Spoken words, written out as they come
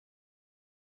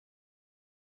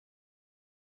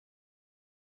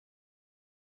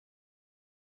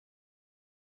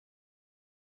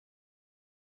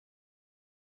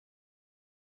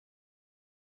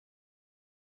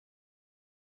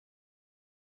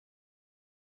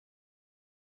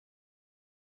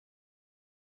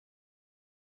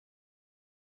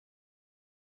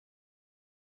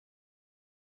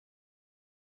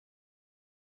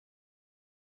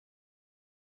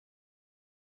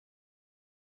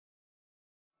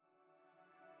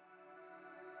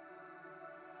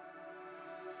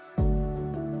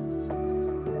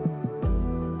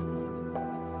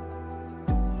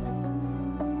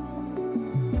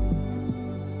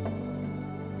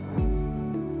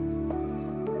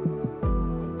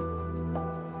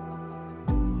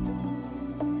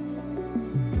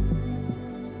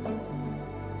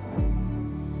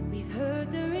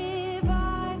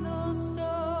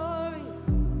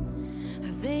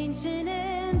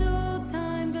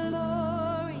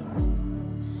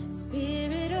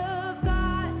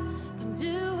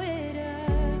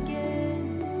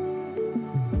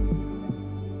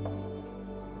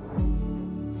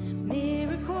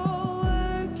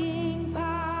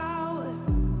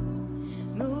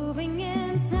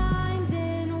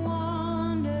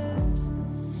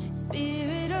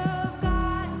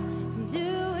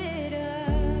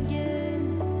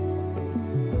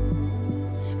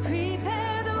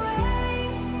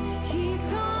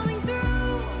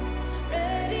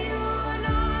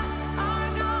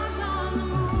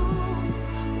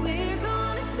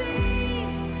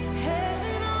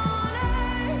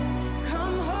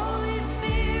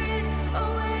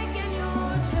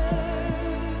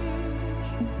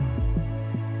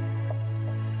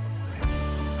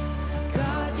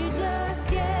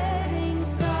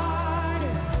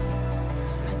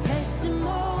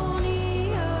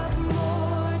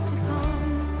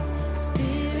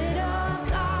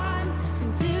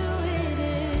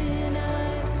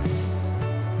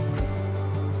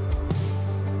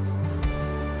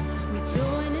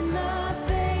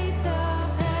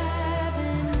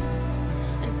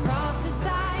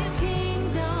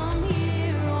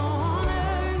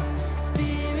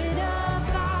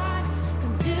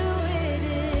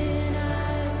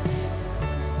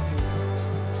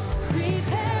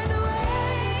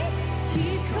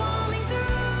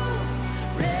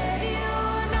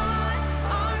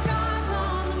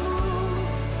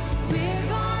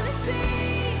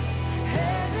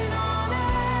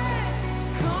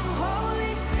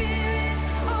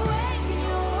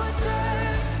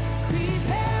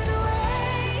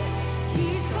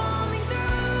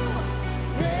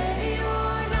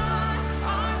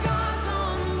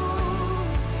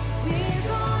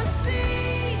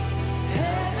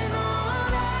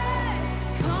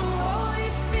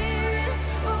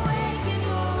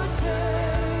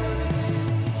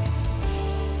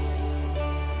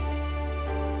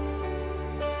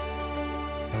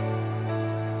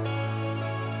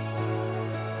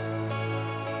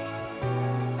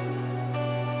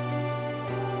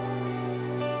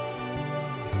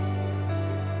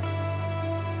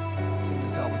Sing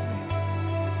this out with me.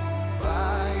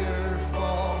 Fire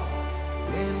fall,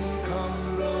 wind come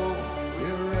blow,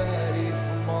 we're ready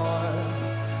for more,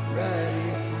 ready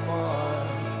for more.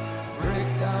 Break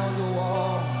down the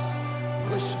walls,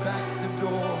 push back the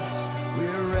doors,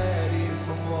 we're ready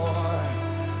for more,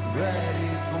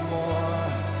 ready for more.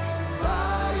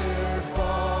 Fire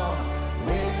fall,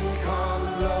 wind come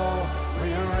blow,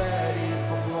 we're ready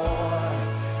for more,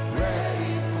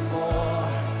 ready for more.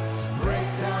 Break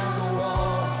down the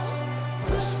walls,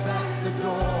 push back the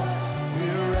doors,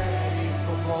 we're ready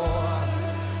for more,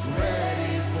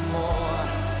 ready for more.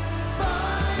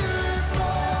 Fire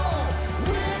fall,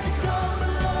 wind come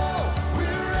blow,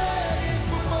 we're ready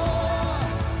for more,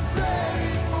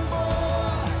 ready for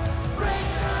more. Break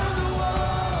down the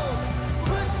walls,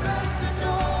 push back the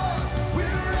doors,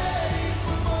 we're ready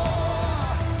for more,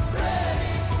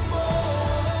 ready for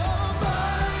more.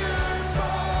 Fire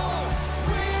fall,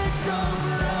 wind come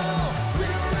blow,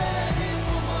 we're ready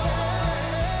for more,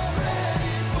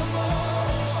 ready for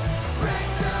more. Break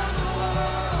down the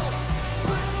walls,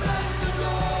 push back the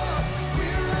doors,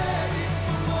 we're ready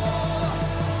for more,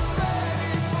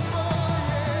 ready for more.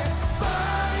 Yeah.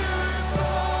 Fire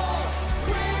fall,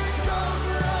 wind come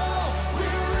blow,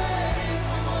 we're ready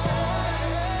for more,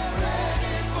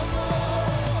 ready for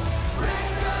more. Break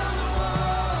down the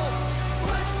walls,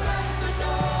 push back the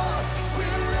doors,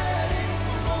 we're ready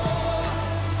for more,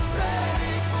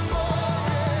 ready for more.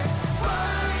 Yeah.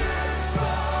 Fire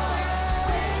fall,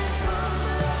 wind come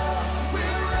blow,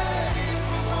 we're ready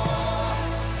for more,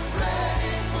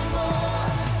 ready for more.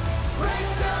 Break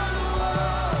down the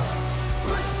walls,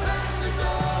 push back the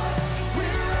doors,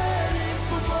 we're ready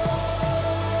for more.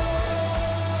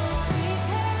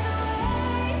 Prepare the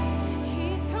way,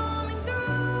 He's coming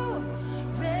through.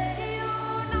 Ready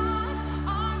or not,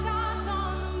 our God's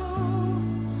on the move.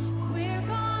 We're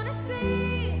gonna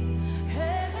see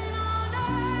heaven on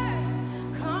earth.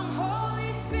 Come,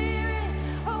 Holy Spirit,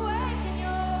 awaken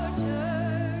your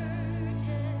churches.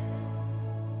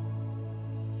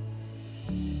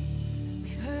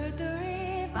 We've heard the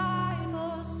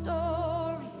revival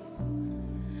stories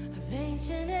of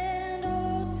ancient and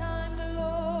old-time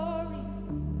glory.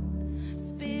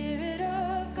 Spirit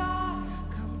of God,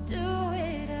 come do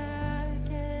it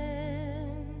again.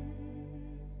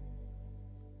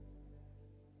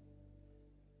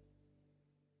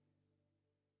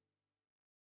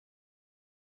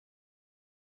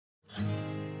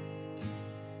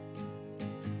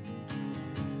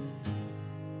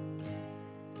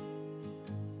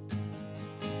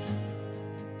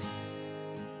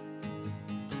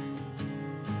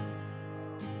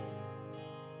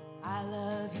 I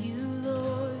love you,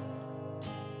 Lord.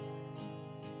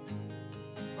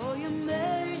 Oh, your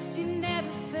mercy never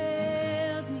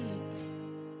fails me.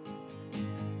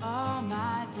 All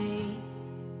my days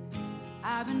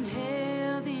I've been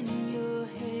held in your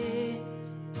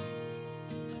hands.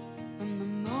 From the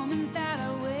moment that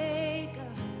I wake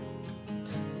up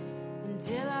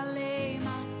until I lay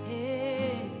my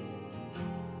head,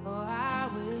 oh, I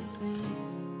will sing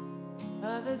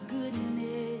of the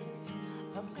goodness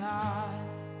of God.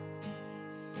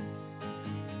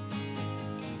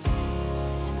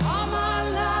 And all my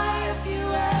life you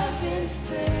have been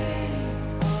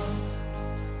faithful.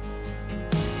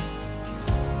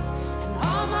 And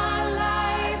all my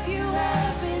life you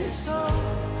have been so,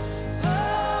 so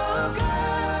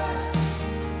good.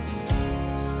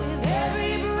 With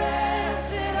every breath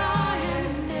that I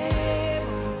am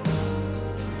able,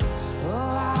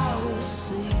 oh, I will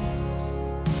sing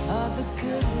of the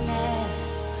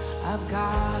goodness of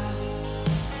God.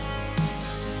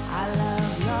 I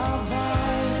love your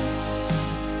voice.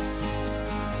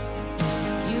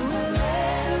 You will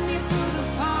lead me through the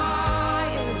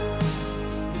fire,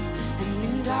 and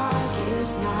in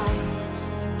darkest night,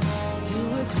 you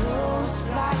were close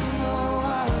like no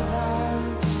other.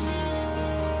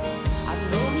 I've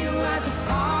known you as a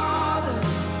father,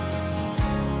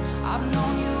 I've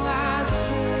known you as a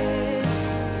friend,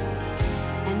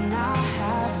 and I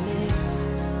have lived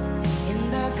in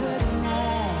the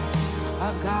goodness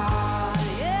of God.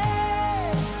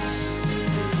 Yeah.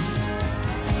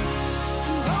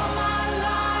 And all my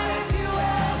life you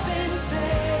have been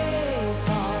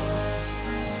faithful.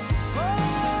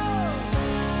 Oh.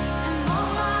 And all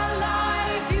my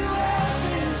life you have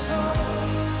been so,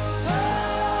 so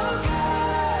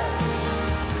good.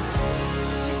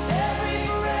 With every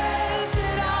breath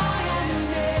that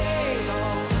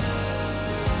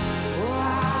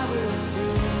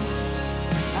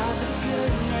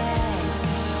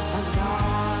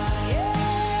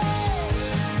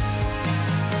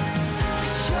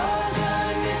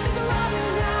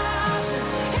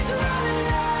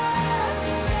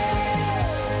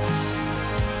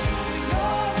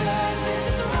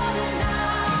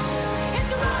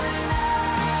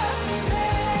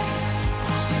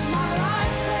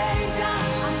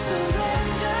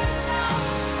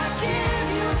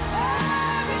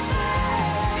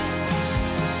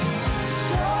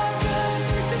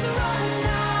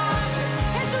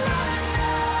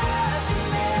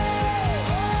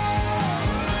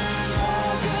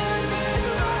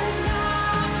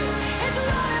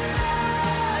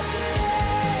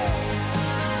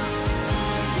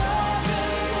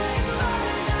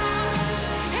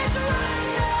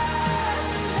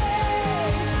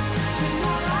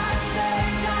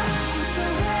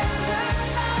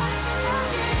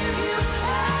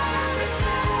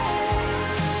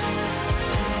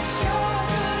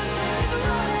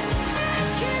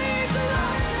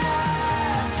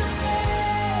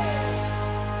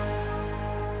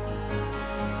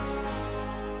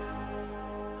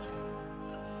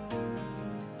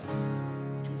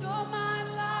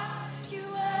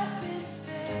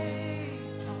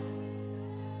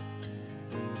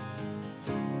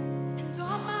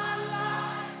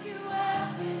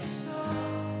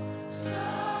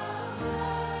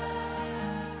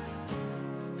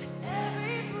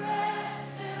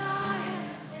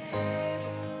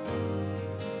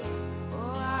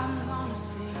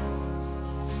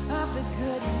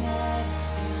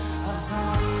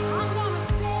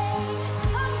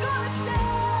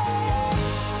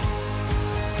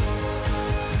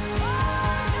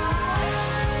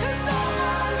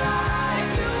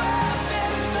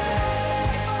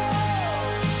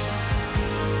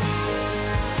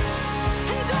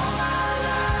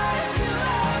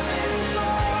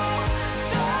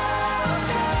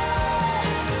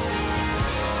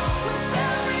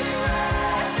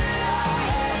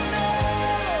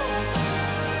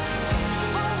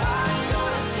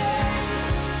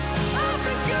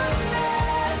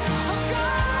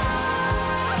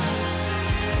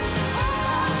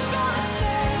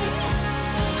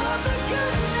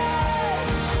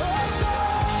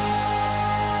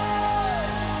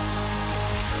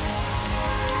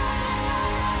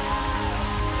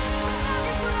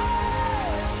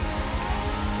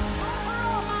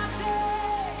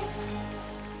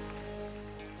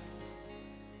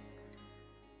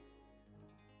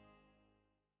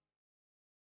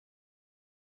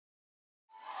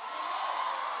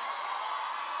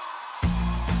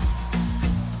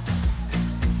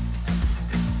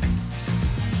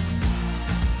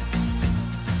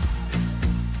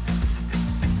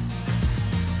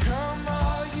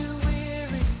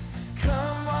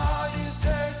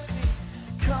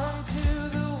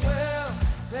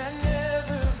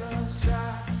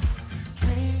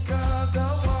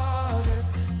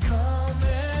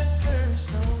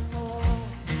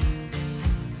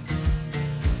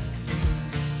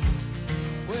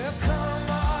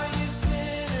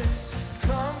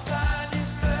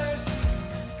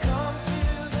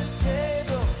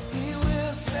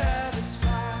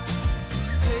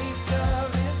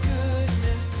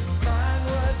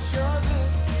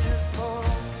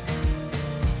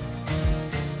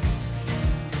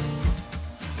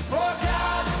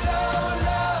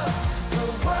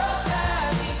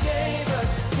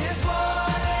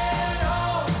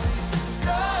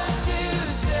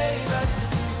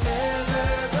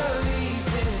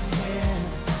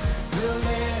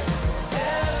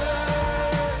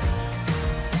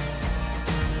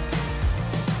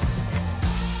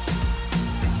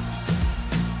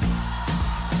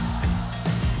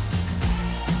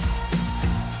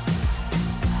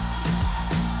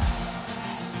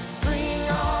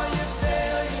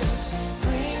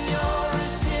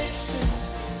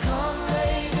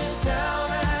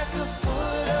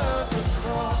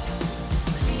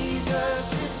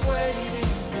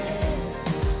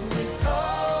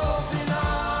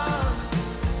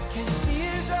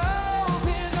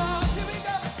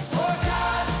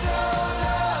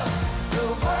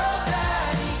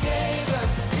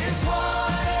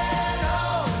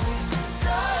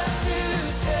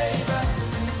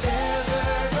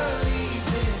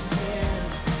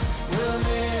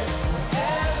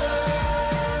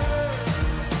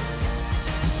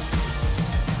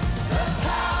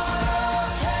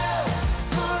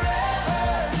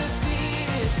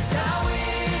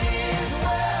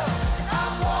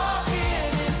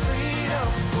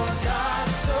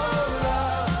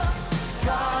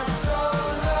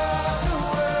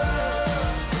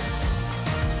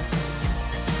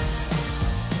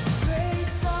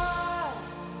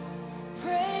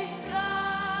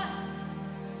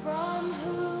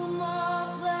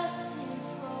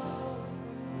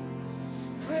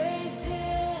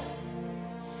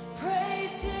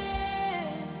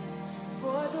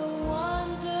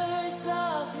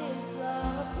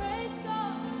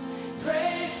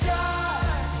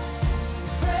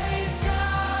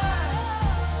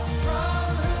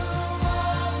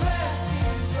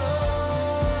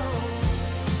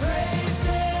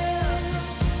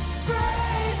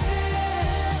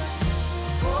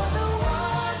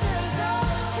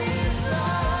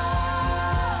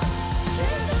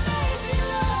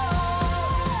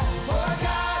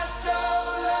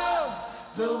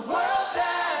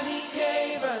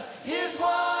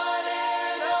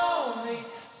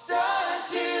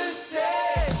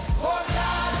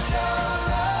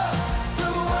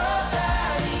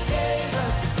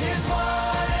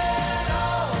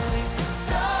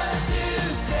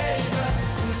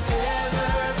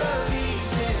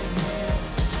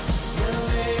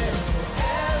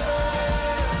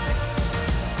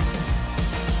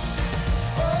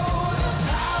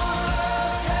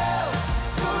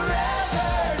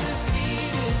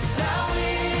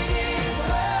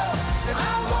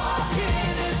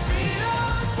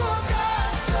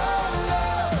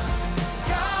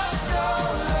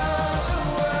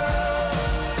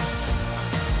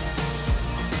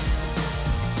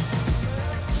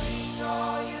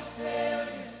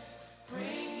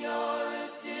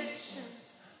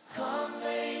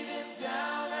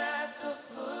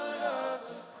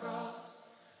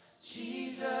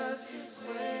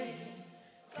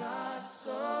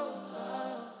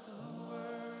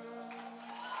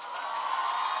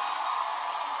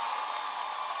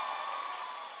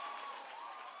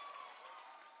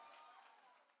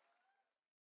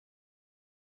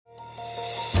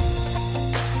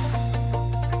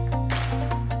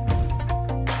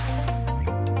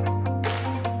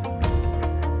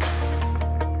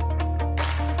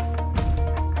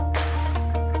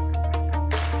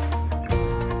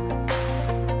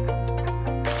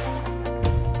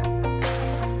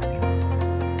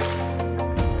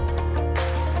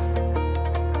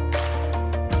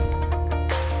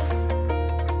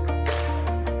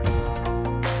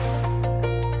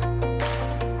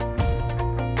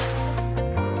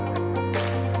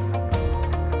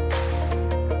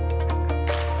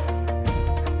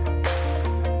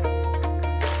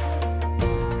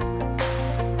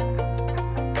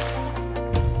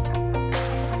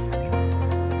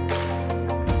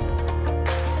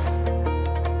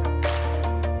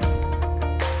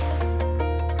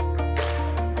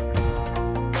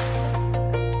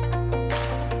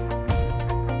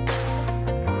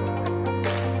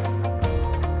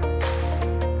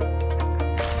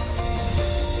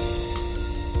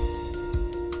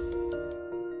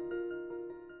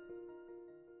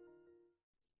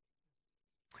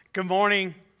Good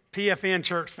morning, PFN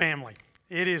Church family.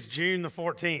 It is June the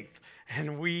 14th,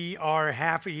 and we are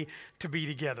happy to be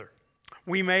together.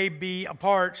 We may be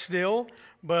apart still,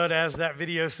 but as that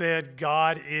video said,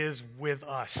 God is with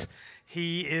us.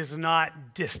 He is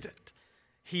not distant.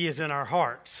 He is in our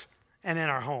hearts and in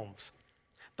our homes.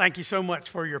 Thank you so much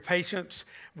for your patience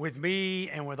with me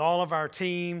and with all of our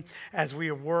team as we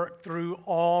have worked through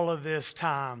all of this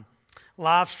time.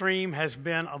 Live stream has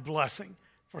been a blessing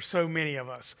for so many of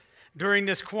us. During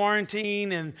this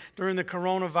quarantine and during the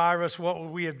coronavirus, what would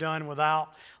we have done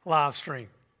without live stream?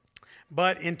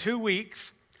 But in 2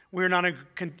 weeks, we're not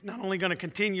only going to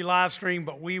continue live stream,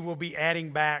 but we will be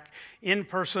adding back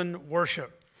in-person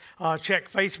worship. Check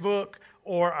Facebook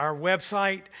or our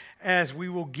website as we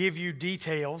will give you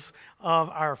details of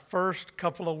our first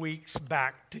couple of weeks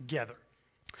back together.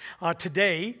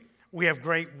 Today, we have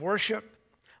great worship,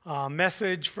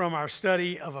 message from our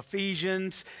study of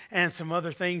Ephesians, and some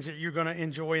other things that you're going to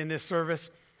enjoy in this service.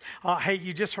 Hey,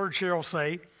 you just heard Cheryl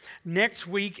say, next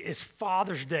week is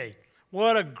Father's Day.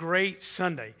 What a great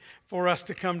Sunday for us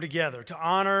to come together to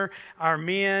honor our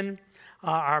men.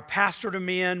 Our pastor to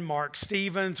men, Mark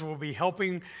Stevens, will be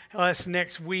helping us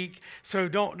next week. So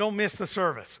don't miss the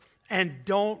service. And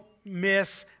don't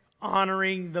miss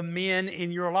honoring the men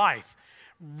in your life.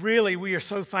 Really, we are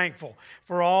so thankful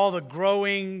for all the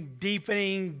growing,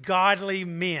 deepening, godly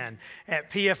men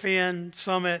at PFN,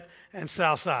 Summit, and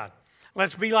Southside.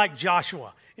 Let's be like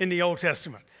Joshua in the Old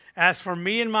Testament. As for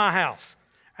me and my house,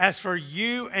 as for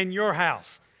you and your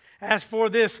house, as for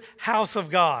this house of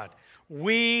God,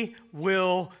 we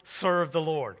will serve the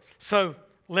Lord. So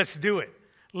let's do it.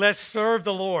 Let's serve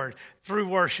the Lord through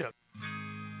worship.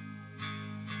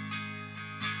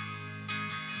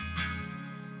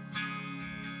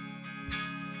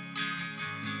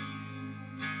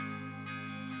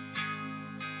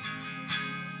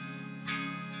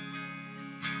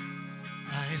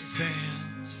 I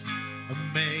stand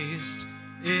amazed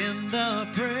in the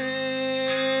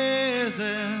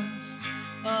presence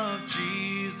of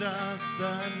Jesus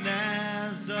the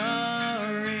Nazarene,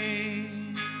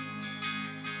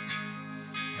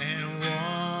 and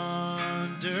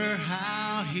wonder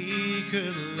how he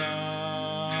could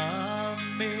love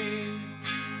me,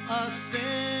 a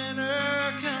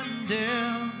sinner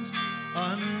condemned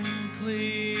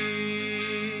unclean.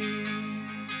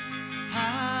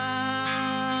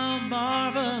 How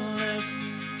marvelous,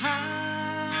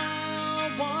 how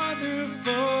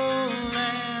wonderful,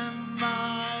 and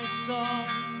my song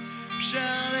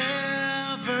shall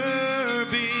ever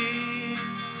be.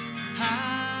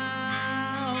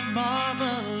 How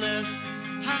marvelous,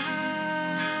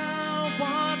 how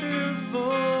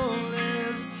wonderful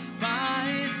is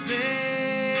my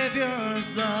Savior's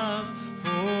love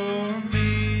for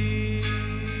me.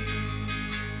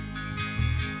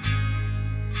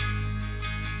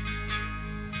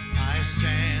 I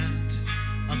stand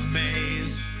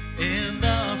amazed in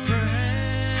the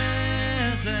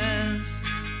presence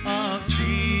of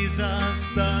Jesus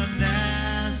the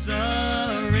Nazarene,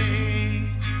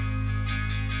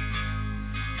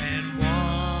 and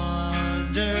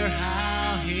wonder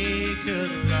how he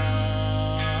could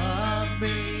love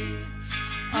me,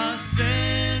 a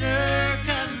sinner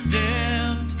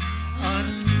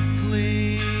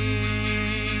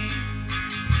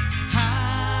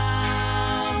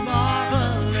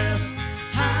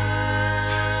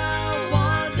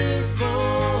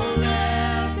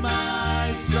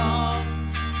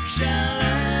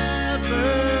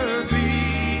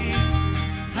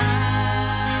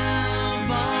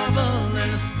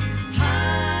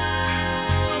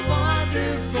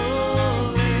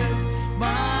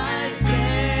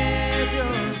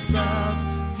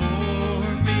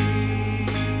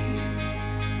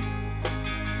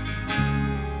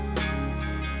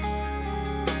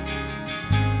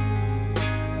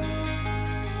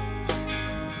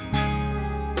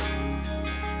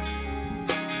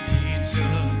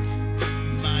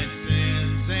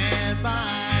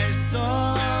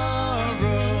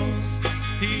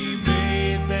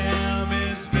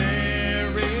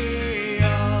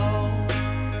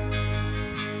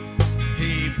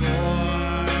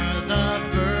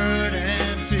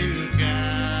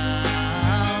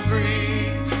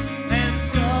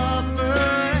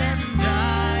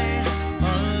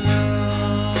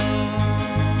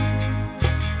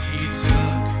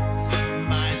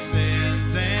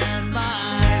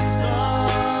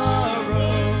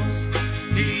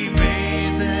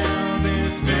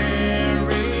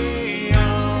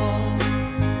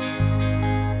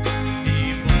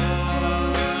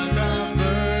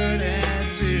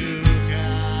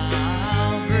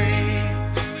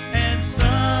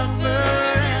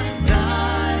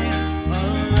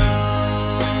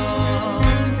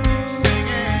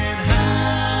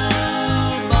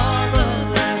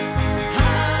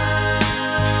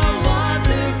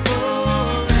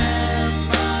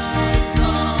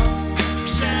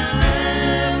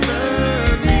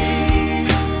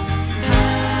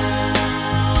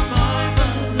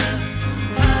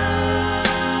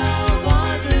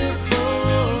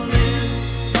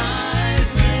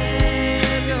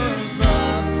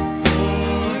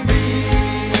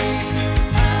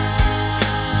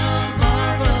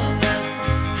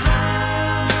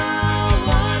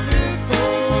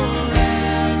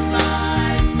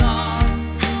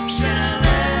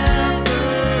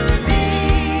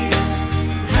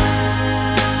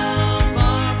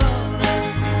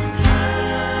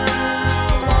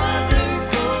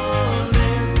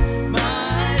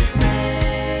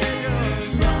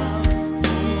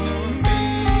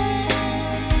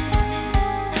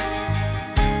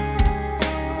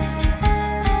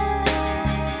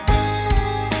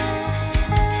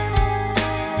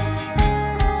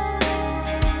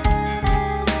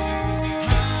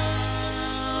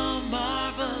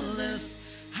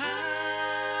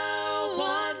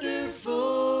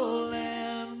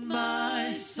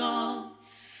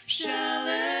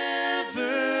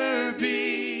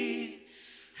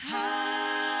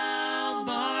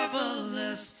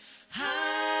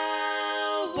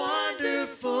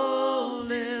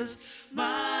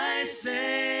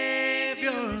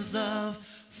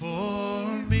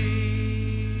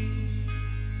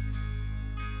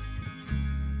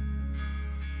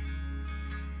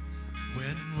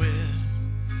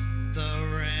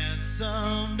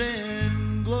ransomed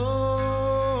in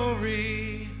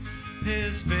glory.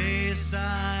 His face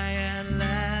I at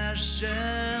last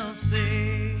shall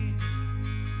see.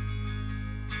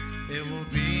 It will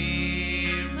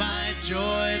be my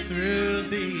joy through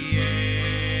the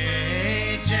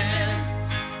ages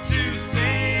to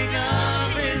sing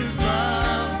of his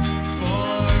love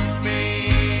for me.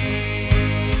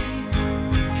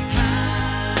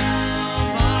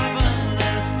 How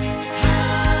marvelous,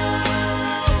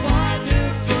 how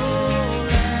wonderful,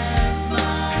 and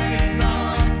my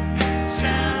song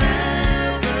shall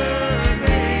ever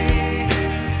be.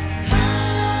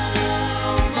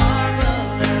 How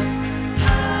marvelous,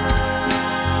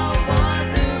 how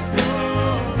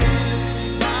wonderful is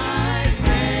my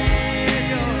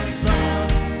Savior's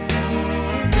love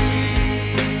for me.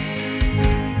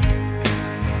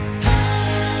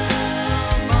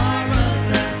 How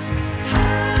marvelous,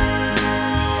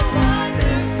 how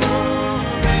wonderful,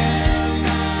 and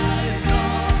my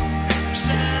song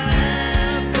shall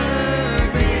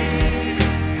ever be.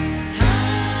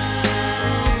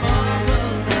 How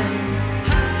marvelous,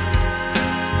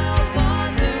 how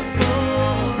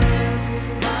wonderful is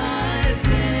my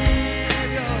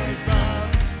Savior's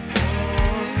love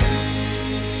for me.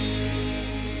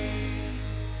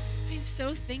 I'm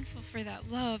so thankful for that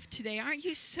love today. Aren't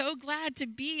you so glad to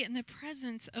be in the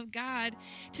presence of God,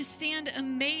 to stand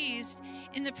amazed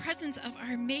in the presence of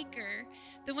our Maker,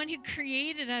 the one who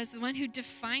created us, the one who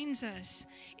defines us?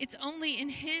 It's only in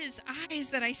his eyes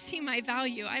that I see my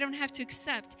value. I don't have to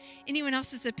accept anyone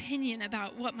else's opinion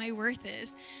about what my worth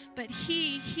is. But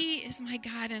he is my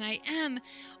God, and I am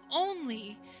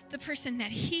only the person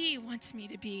that he wants me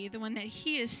to be, the one that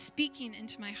he is speaking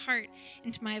into my heart,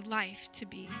 into my life to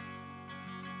be.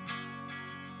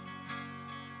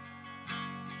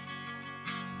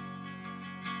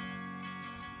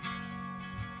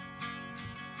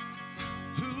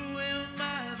 Who am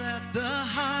I that the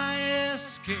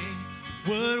highest King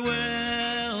would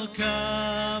welcome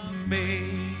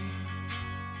me?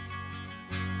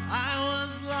 I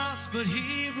was lost, but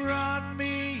he brought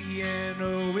me in.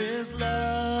 Oh, his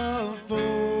love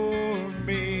for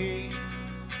me.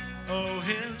 Oh,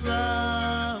 his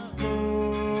love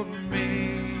for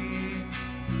me.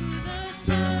 Who the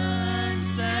Sun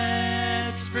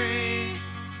sets free.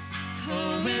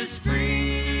 Oh, is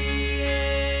free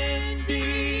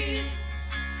indeed.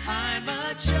 I'm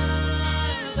a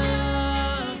child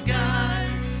of God.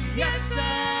 Yes,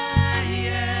 I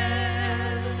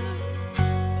am.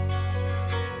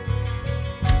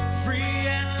 Free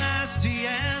at last, he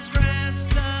has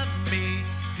ransomed me.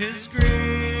 His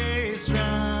grace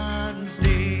runs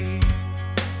deep.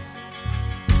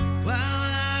 While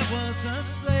I was a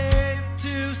slave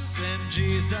to sin,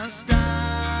 Jesus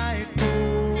died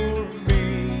for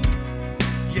me.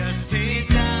 Yes, he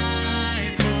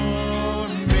died for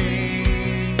me.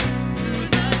 Who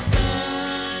the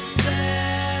sun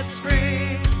sets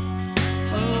free,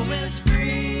 oh, is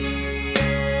free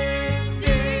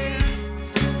indeed.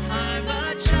 I'm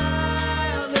a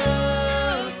child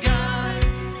of God.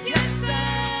 Yes, I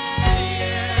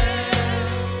am.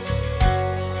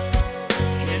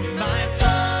 In my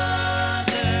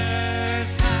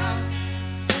Father's house,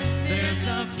 there's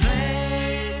a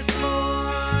place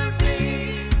for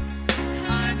me.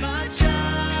 I'm a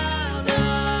child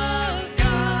of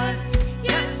God.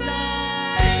 Yes, I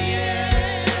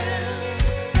am.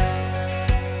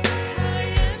 I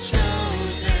am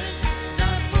chosen,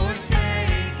 not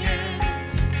forsaken.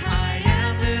 I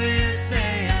am who you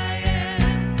say I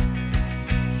am.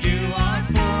 You are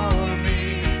for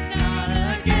me, not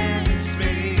against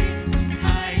me. I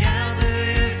am who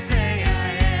you say I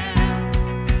am.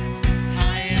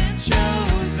 I am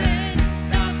chosen,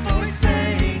 not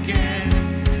forsaken.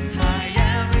 I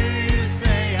am who you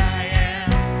say I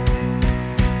am.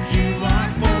 You are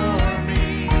for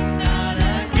me, not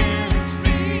against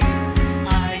me. I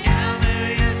am who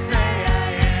you say I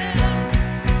am.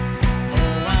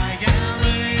 Oh, I am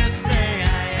who you say I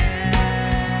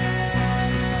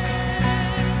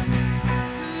am.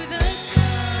 Who the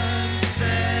sun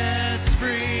sets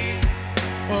free,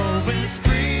 oh, is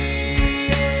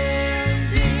free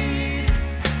indeed.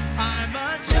 I'm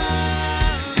a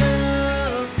child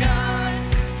of God.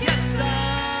 Yes, I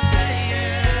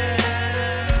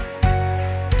am.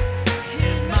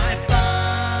 In my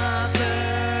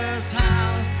Father's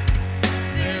house,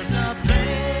 there's a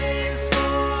place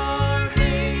for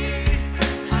me.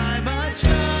 I'm a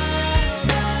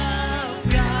child of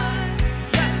God.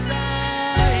 Yes, I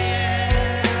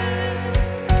am.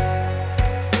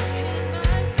 In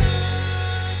my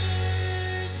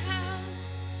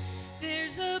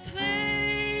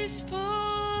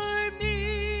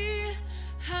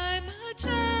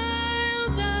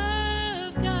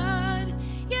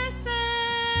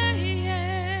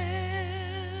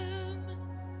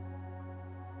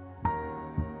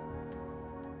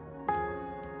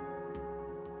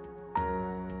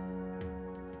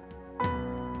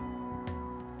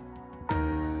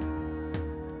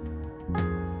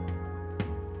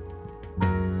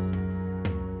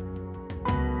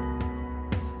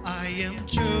am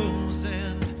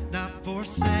chosen, not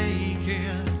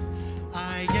forsaken.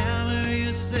 I am who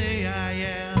you say I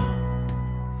am.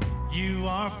 You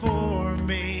are for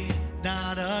me,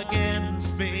 not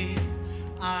against me.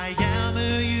 I am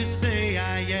who you say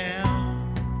I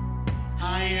am.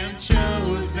 I am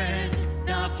chosen,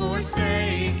 not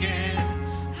forsaken.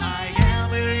 I am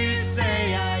who you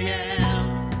say I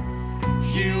am.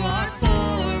 You are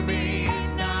for me,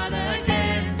 not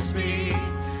against me.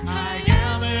 I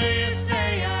am who you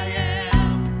say I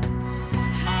am.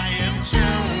 I am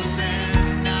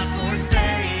chosen, not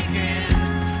forsaken.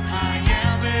 I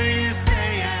am who you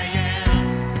say I am.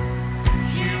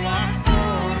 You are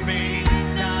for me,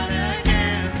 not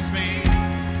against me.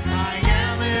 I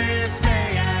am who you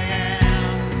say I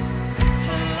am.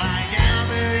 Oh, I am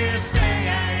who you say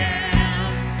I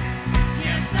am.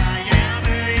 Yes, I am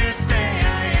who you say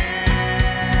I am.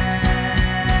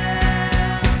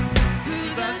 Who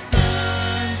the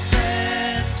Son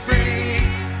sets free,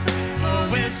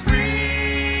 oh, is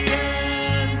free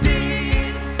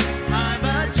indeed. I'm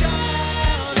a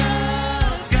child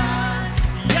of God.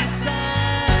 Yes, I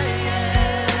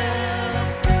am.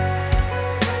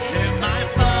 In my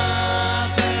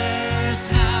Father's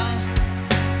house,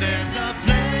 there's a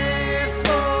place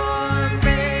for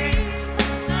me.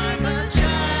 I'm a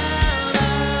child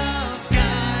of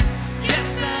God.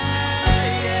 Yes, I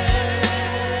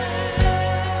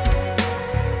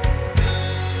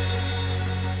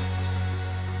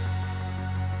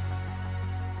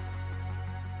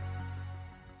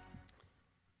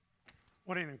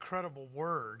What an incredible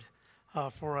word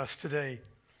for us today.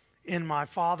 In my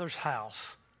Father's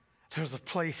house, there's a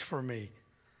place for me.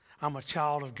 I'm a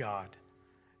child of God.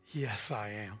 Yes, I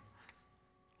am.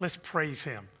 Let's praise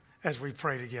him as we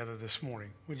pray together this morning.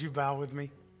 Would you bow with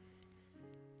me?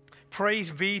 Praise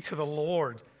be to the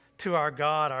Lord, to our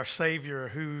God, our Savior,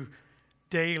 who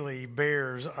daily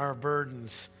bears our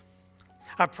burdens.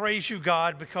 I praise you,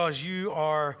 God, because you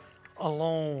are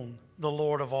alone, the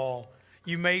Lord of all.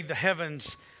 You made the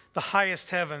heavens, the highest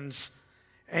heavens,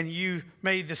 and you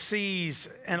made the seas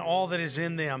and all that is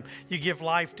in them. You give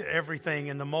life to everything,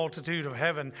 and the multitude of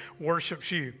heaven worships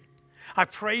you. I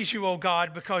praise you, O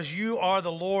God, because you are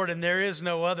the Lord, and there is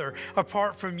no other.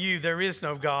 Apart from you, there is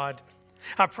no God.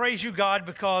 I praise you, God,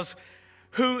 because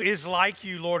who is like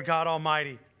you, Lord God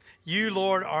Almighty? You,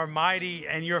 Lord, are mighty,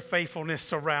 and your faithfulness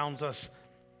surrounds us.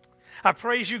 I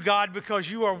praise you, God, because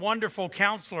you are wonderful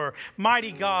counselor,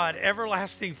 mighty God,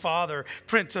 everlasting Father,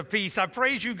 Prince of Peace. I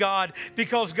praise you, God,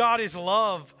 because God is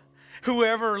love.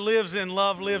 Whoever lives in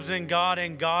love lives in God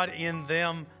and God in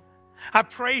them. I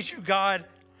praise you, God,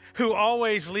 who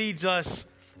always leads us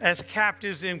as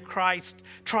captives in Christ's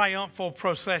triumphal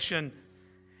procession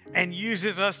and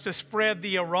uses us to spread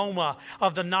the aroma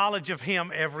of the knowledge of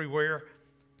him everywhere.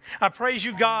 I praise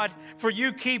you, God, for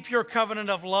you keep your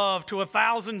covenant of love to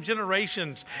 1,000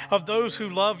 generations of those who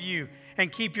love you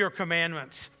and keep your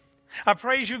commandments. I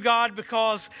praise you, God,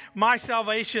 because my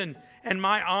salvation and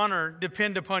my honor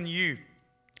depend upon you.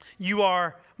 You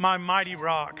are my mighty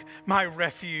rock, my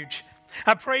refuge.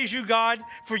 I praise you, God,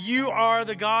 for you are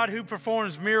the God who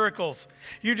performs miracles.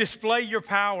 You display your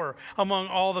power among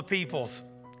all the peoples.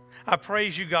 I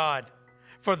praise you, God,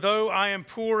 for though I am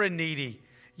poor and needy,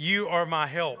 you are my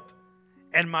help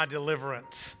and my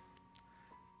deliverance.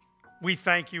 We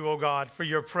thank you, O God, for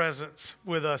your presence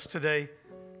with us today.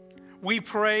 We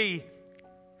pray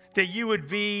that you would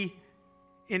be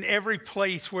in every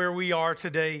place where we are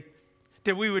today,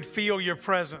 that we would feel your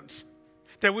presence,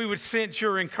 that we would sense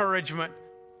your encouragement,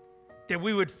 that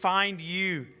we would find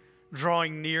you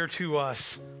drawing near to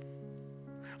us.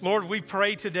 Lord, we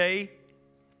pray today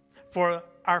for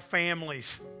our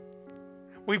families.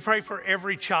 We pray for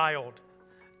every child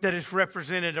that is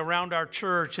represented around our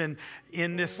church and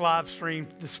in this live stream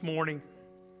this morning.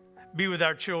 Be with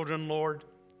our children, Lord.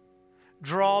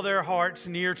 Draw their hearts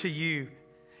near to you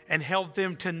and help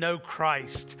them to know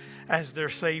Christ as their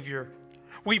Savior.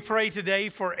 We pray today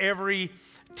for every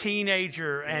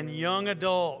teenager and young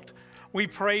adult. We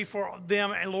pray for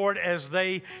them, Lord, as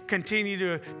they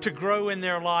continue to grow in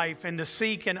their life and to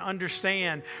seek and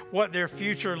understand what their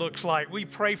future looks like. We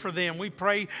pray for them. We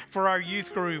pray for our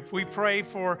youth group. We pray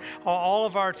for all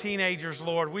of our teenagers,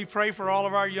 Lord. We pray for all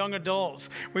of our young adults.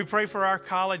 We pray for our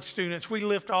college students. We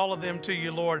lift all of them to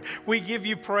you, Lord. We give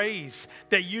you praise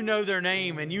that you know their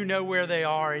name and you know where they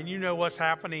are and you know what's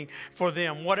happening for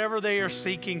them. Whatever they are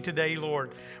seeking today,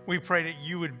 Lord, we pray that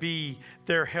you would be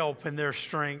their help and their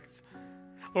strength.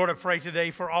 Lord, I pray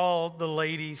today for all the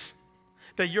ladies,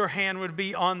 that your hand would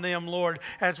be on them, Lord,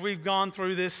 as we've gone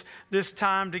through this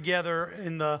time together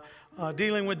in the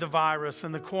dealing with the virus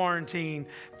and the quarantine.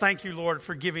 Thank you, Lord,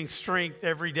 for giving strength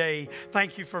every day.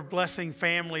 Thank you for blessing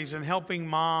families and helping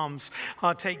moms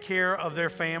take care of their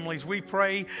families. We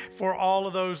pray for all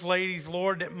of those ladies,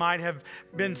 Lord, that might have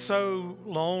been so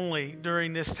lonely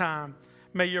during this time.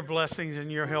 May your blessings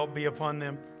and your help be upon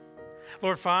them.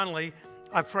 Lord, finally,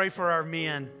 I pray for our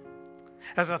men.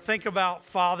 As I think about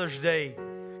Father's Day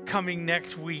coming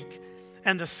next week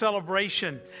and the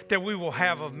celebration that we will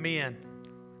have of men,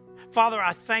 Father,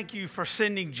 I thank you for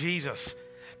sending Jesus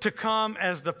to come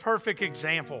as the perfect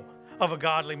example of a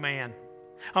godly man,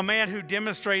 a man who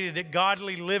demonstrated that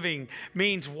godly living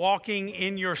means walking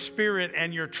in your spirit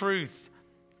and your truth.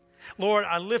 Lord,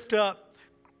 I lift up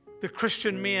the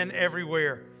Christian men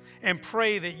everywhere and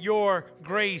pray that your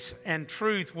grace and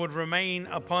truth would remain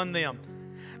upon them,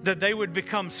 that they would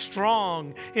become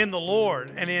strong in the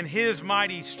Lord and in his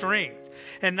mighty strength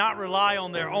and not rely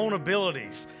on their own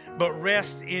abilities, but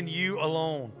rest in you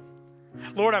alone.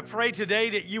 Lord, I pray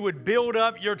today that you would build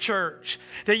up your church,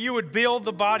 that you would build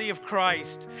the body of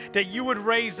Christ, that you would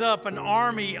raise up an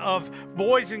army of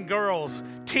boys and girls,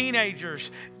 teenagers,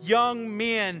 young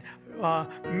men,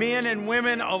 men and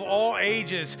women of all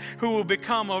ages who will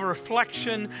become a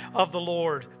reflection of the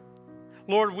Lord.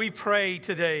 Lord, we pray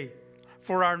today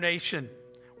for our nation.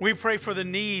 We pray for the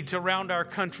needs around our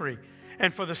country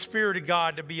and for the Spirit of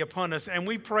God to be upon us. And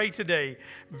we pray today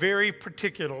very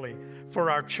particularly for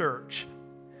our church.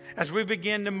 As we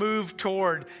begin to move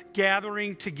toward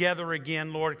gathering together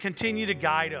again, Lord, continue to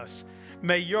guide us.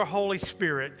 May your Holy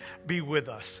Spirit be with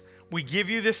us. We give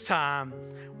you this time.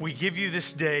 We give you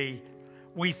this day.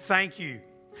 We thank you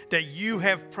that you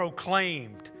have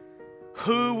proclaimed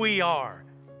who we are.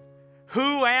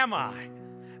 Who am I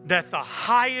that the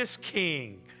highest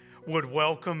King would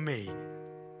welcome me?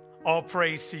 All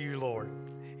praise to you, Lord.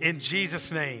 In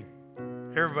Jesus' name,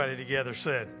 everybody together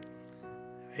said,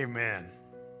 amen.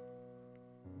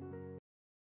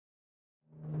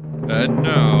 And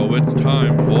now it's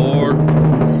time for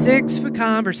 6 for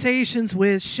Conversations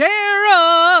with Cheryl.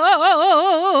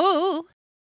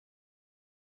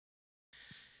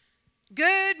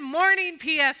 Good morning,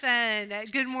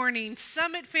 PFN. Good morning,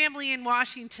 Summit family in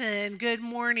Washington. Good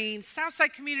morning,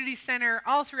 Southside Community Center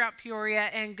all throughout Peoria.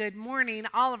 And good morning,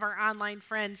 all of our online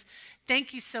friends.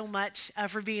 Thank you so much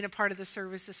for being a part of the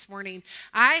service this morning.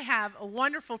 I have a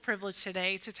wonderful privilege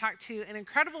today to talk to an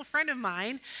incredible friend of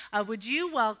mine. Would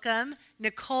you welcome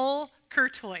Nicole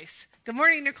Kurtois? Good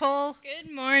morning, Nicole. Good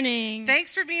morning.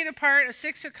 Thanks for being a part of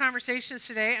 6 Foot Conversations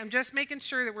today. I'm just making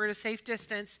sure that we're at a safe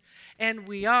distance, and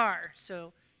we are.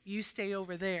 So you stay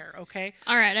over there, okay?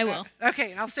 All right, I will.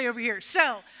 Okay, I'll stay over here.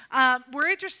 So we're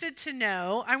interested to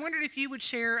know, I wondered if you would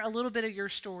share a little bit of your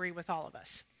story with all of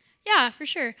us. Yeah, for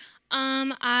sure.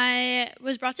 I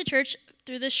was brought to church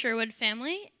through the Sherwood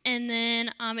family, and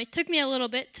then it took me a little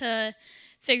bit to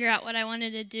figure out what I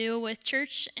wanted to do with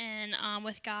church and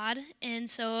with God. And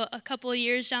so a couple of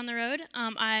years down the road,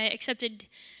 I accepted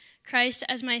Christ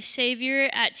as my Savior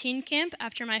at teen camp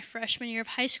after my freshman year of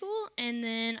high school. And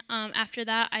then after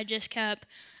that, I just kept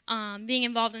being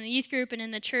involved in the youth group and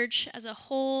in the church as a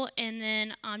whole, and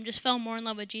then just fell more in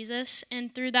love with Jesus.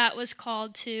 And through that was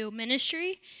called to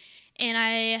ministry. And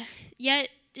I yet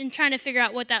in trying to figure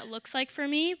out what that looks like for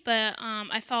me, but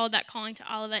I followed that calling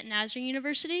to Olivet Nazarene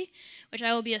University, which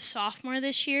I will be a sophomore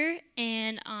this year,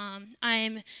 and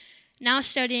I'm now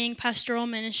studying pastoral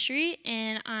ministry,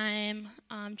 and I'm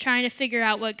trying to figure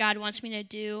out what God wants me to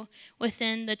do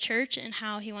within the church and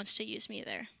how he wants to use me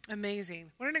there.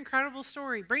 Amazing. What an incredible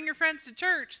story. Bring your friends to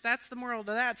church. That's the moral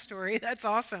to that story. That's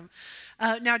awesome.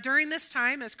 Now, during this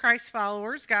time, as Christ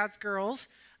followers, God's girls,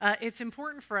 it's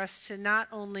important for us to not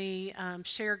only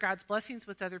share God's blessings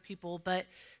with other people, but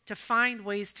to find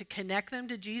ways to connect them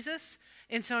to Jesus.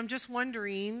 And so I'm just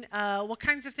wondering, what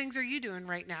kinds of things are you doing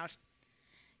right now?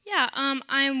 Yeah,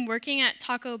 I'm working at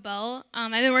Taco Bell.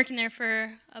 I've been working there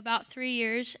for about 3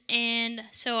 years, and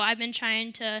so I've been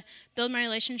trying to build my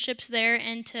relationships there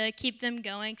and to keep them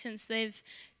going since they've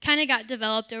kind of got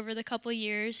developed over the couple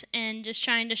years, and just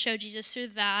trying to show Jesus through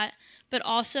that. But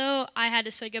also, I had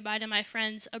to say goodbye to my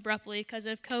friends abruptly because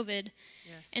of COVID.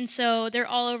 Yes. And so they're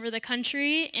all over the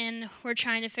country, and we're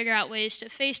trying to figure out ways to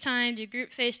FaceTime, do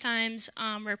group FaceTimes.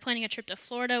 We're planning a trip to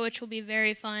Florida, which will be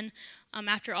very fun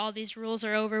after all these rules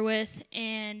are over with,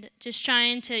 and just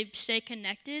trying to stay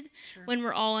connected when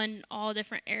we're all in all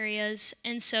different areas.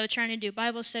 And so trying to do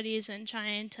Bible studies and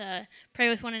trying to pray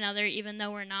with one another even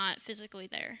though we're not physically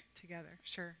there. Together,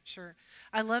 sure.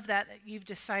 I love that you've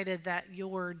decided that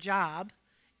your job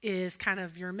is kind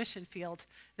of your mission field,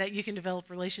 that you can develop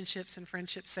relationships and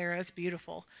friendships there. That's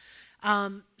beautiful.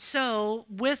 So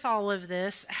with all of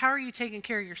this, how are you taking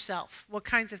care of yourself? What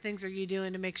kinds of things are you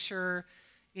doing to make sure,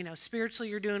 spiritually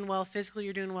you're doing well, physically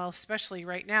you're doing well, especially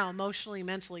right now, emotionally,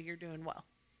 mentally you're doing well?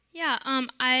 Yeah,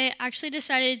 I actually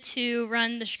decided to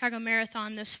run the Chicago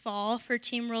Marathon this fall for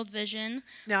Team World Vision.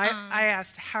 Now, I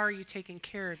asked, how are you taking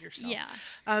care of yourself? Yeah.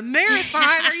 A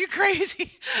marathon? Are you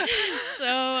crazy?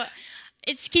 So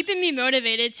it's keeping me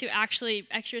motivated to actually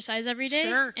exercise every day.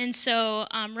 Sure. And so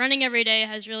running every day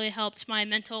has really helped my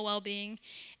mental well-being.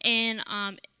 And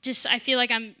I feel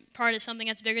like I'm part of something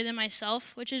that's bigger than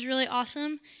myself, which is really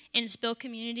awesome. And it's built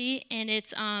community, and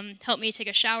it's helped me take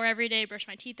a shower every day, brush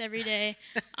my teeth every day.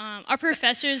 Our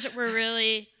professors were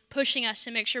really pushing us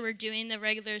to make sure we're doing the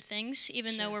regular things,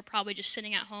 even though we're probably just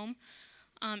sitting at home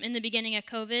in the beginning of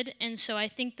COVID. And so I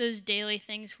think those daily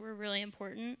things were really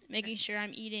important, making sure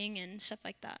I'm eating and stuff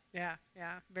like that. Yeah,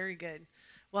 very good.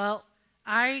 Well,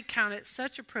 I count it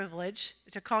such a privilege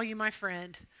to call you my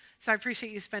friend. So I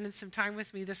appreciate you spending some time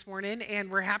with me this morning, and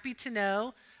we're happy to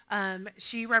know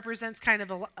she represents kind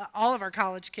of all of our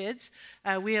college kids.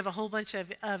 We have a whole bunch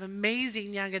of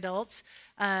amazing young adults.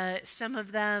 Some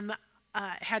of them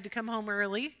had to come home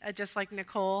early, just like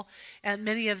Nicole, and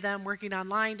many of them working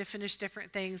online to finish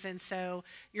different things. And so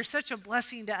you're such a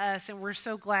blessing to us, and we're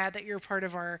so glad that you're part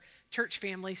of our church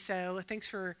family. So thanks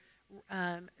for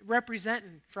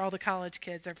representing for all the college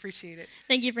kids. I appreciate it.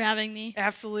 Thank you for having me.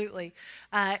 Absolutely.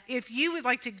 If you would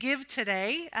like to give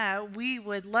today, we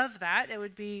would love that. It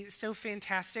would be so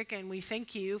fantastic, and we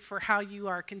thank you for how you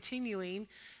are continuing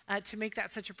to make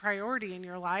that such a priority in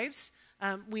your lives.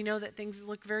 We know that things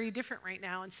look very different right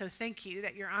now, and so thank you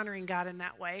that you're honoring God in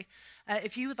that way.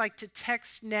 If you would like to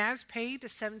text NASPay to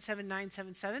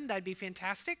 77977, that'd be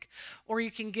fantastic. Or you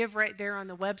can give right there on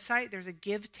the website. There's a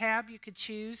give tab you could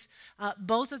choose.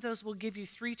 Both of those will give you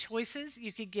three choices.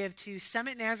 You could give to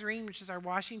Summit Nazarene, which is our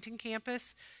Washington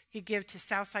campus. You could give to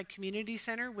Southside Community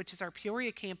Center, which is our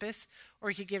Peoria campus, or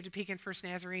you could give to Pekin First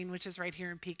Nazarene, which is right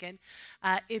here in Pekin.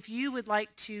 If you would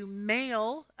like to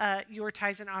mail your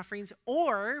tithes and offerings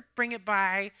or bring it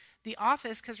by the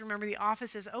office, because remember the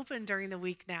office is open during the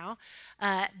week now,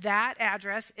 that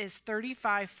address is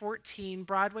 3514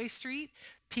 Broadway Street,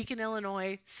 Pekin,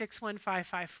 Illinois,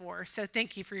 61554. So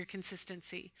thank you for your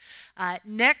consistency.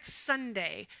 Next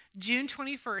Sunday, June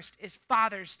 21st, is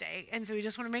Father's Day. And so we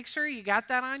just want to make sure you got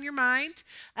that on your mind.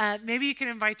 Maybe you can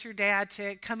invite your dad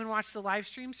to come and watch the live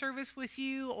stream service with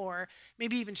you, or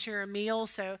maybe even share a meal.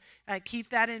 So keep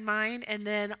that in mind. And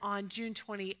then on June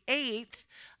 28th,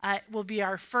 will be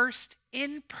our first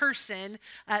in-person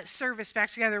service back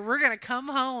together. We're going to come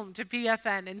home to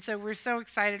PFN, and so we're so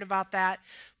excited about that.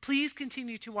 Please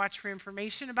continue to watch for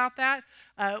information about that.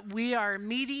 We are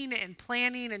meeting and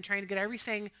planning and trying to get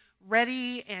everything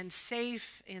ready and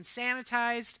safe and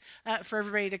sanitized for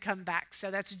everybody to come back.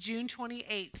 So that's June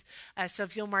 28th. So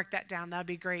if you'll mark that down, that'd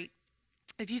be great.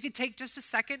 If you could take just a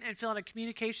second and fill out a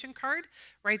communication card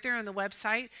right there on the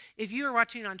website. If you are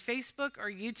watching on Facebook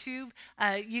or YouTube,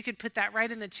 you could put that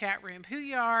right in the chat room. Who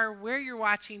you are, where you're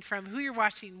watching from, who you're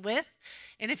watching with.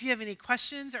 And if you have any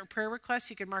questions or prayer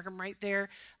requests, you can mark them right there.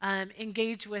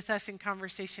 Engage with us in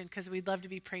conversation, because we'd love to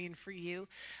be praying for you.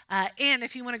 And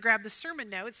if you want to grab the sermon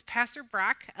notes, Pastor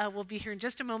Brock will be here in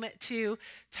just a moment to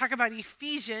talk about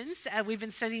Ephesians. We've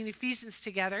been studying Ephesians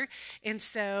together. And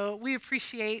so we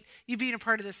appreciate you being a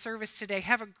part of this service today.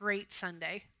 Have a great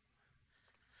Sunday.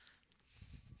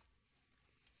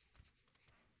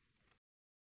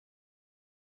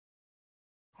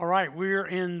 All right, we're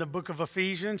in the book of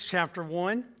Ephesians, chapter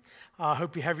 1. I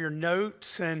hope you have your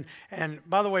notes. And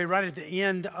by the way, right at the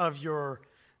end of your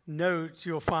notes,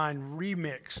 you'll find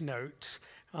remix notes,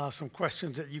 some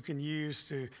questions that you can use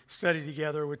to study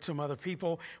together with some other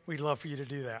people. We'd love for you to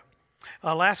do that.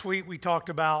 Last week, we talked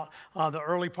about the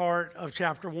early part of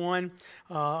chapter 1,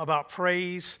 about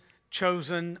praise,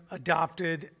 chosen,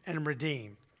 adopted, and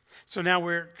redeemed. So now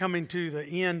we're coming to the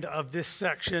end of this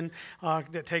section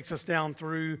that takes us down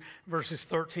through verses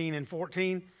 13 and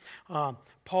 14.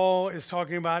 Paul is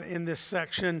talking about in this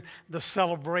section the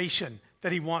celebration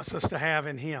that he wants us to have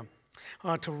in him,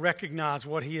 to recognize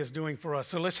what he is doing for us.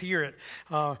 So let's hear it.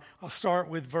 I'll start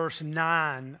with verse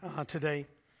 9 today.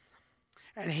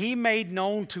 And he made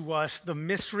known to us the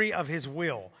mystery of his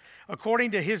will,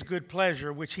 according to his good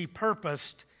pleasure, which he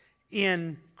purposed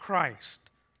in Christ,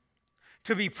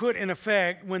 to be put in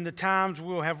effect when the times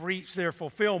will have reached their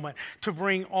fulfillment, to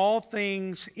bring all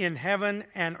things in heaven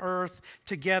and earth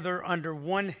together under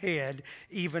one head,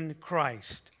 even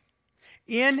Christ.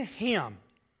 In him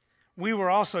we were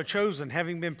also chosen,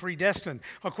 having been predestined,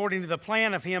 according to the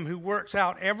plan of him who works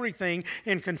out everything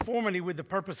in conformity with the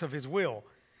purpose of his will,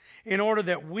 in order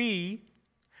that we,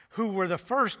 who were the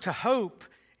first to hope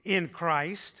in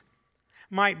Christ,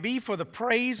 might be for the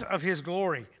praise of his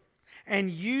glory.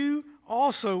 And you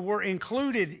also were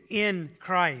included in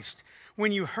Christ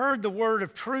when you heard the word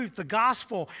of truth, the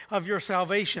gospel of your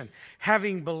salvation.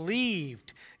 Having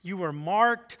believed, you were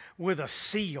marked with a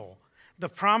seal, the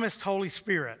promised Holy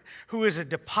Spirit, who is a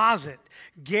deposit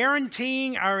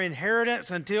guaranteeing our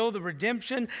inheritance until the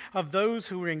redemption of those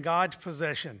who are in God's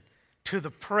possession, to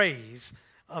the praise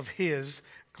of his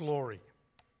glory.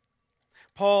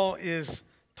 Paul is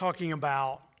talking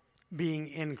about being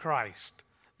in Christ.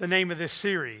 The name of this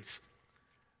series,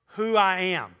 Who I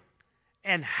Am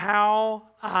and How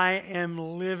I Am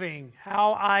Living,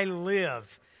 how I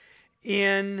live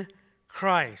in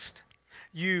Christ.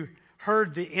 You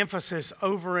heard the emphasis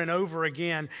over and over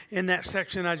again in that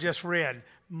section I just read,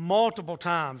 multiple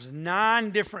times,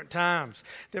 9 different times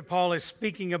that Paul is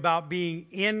speaking about being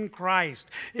in Christ.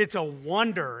 It's a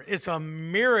wonder. It's a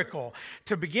miracle.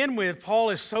 To begin with, Paul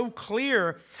is so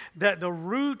clear that the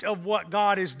root of what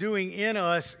God is doing in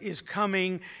us is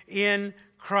coming in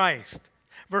Christ.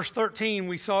 Verse 13,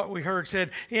 we heard said,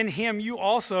 in him you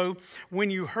also, when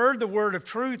you heard the word of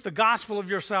truth, the gospel of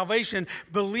your salvation,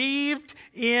 believed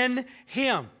in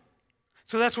him.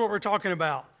 So that's what we're talking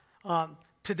about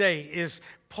today, is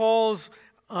Paul's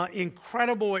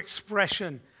incredible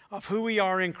expression of who we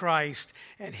are in Christ.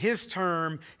 And his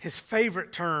term, his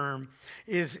favorite term,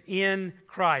 is in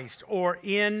Christ, or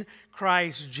in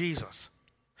Christ Jesus.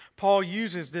 Paul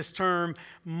uses this term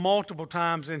multiple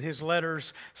times in his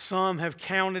letters. Some have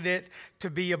counted it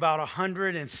to be about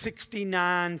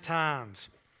 169 times.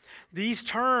 This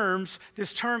term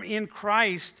in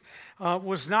Christ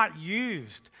was not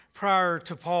used prior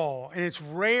to Paul, and it's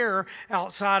rare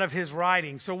outside of his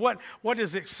writing. So what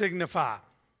does it signify?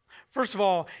 First of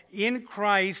all, in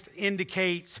Christ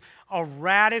indicates a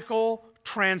radical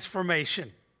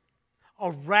transformation. A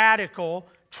radical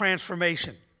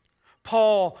transformation.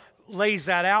 Paul lays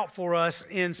that out for us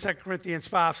in 2 Corinthians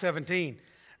 5:17.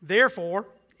 Therefore,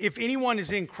 if anyone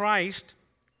is in Christ,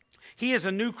 he is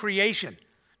a new creation.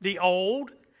 The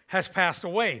old has passed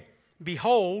away.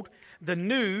 Behold, the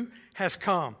new has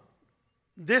come.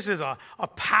 This is a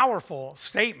powerful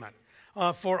statement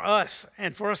for us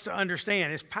and for us to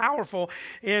understand. It's powerful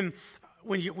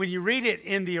when you read it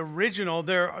in the original,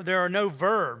 there are no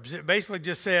verbs. It basically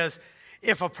just says,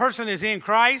 if a person is in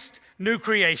Christ, new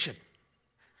creation.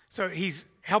 So he's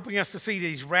helping us to see that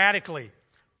he's radically,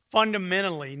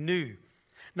 fundamentally new.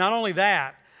 Not only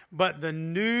that, but the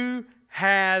new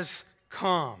has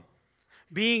come.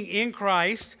 Being in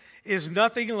Christ is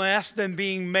nothing less than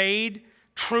being made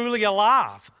truly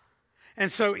alive.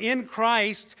 And so in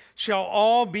Christ shall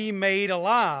all be made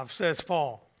alive, says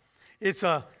Paul. It's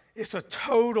a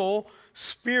total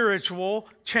spiritual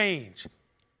change.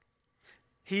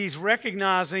 He's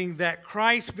recognizing that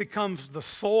Christ becomes the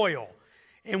soil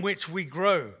in which we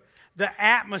grow, the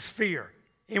atmosphere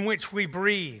in which we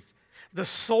breathe, the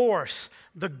source,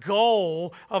 the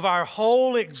goal of our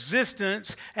whole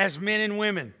existence as men and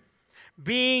women.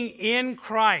 Being in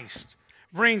Christ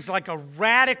brings like a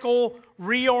radical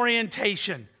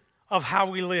reorientation of how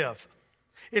we live.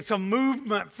 It's a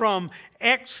movement from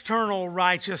external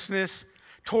righteousness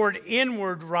toward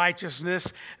inward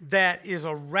righteousness that is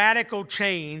a radical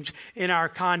change in our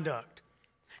conduct.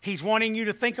 He's wanting you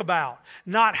to think about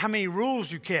not how many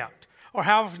rules you kept or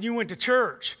how often you went to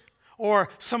church or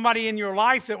somebody in your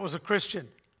life that was a Christian,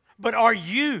 but are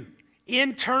you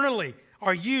internally,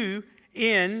 are you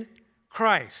in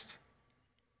Christ?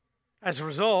 As a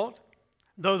result,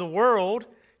 though the world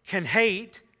can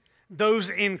hate,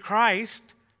 those in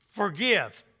Christ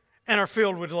forgive and are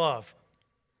filled with love.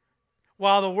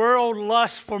 While the world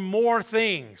lusts for more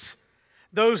things,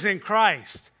 those in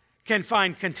Christ can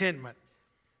find contentment.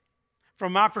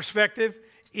 From my perspective,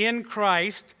 in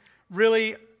Christ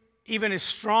really even is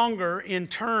stronger in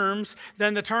terms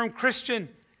than the term Christian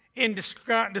in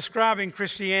describing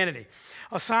Christianity.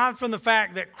 Aside from the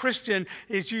fact that Christian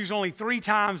is used only 3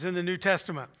 times in the New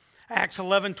Testament, Acts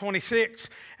 11:26,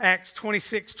 Acts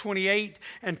 26:28,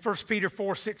 and 1 Peter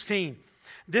 4:16.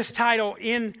 This title,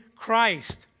 in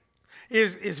Christ,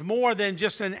 is more than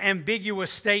just an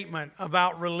ambiguous statement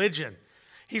about religion.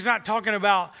 He's not talking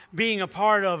about being a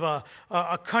part of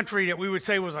a country that we would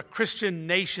say was a Christian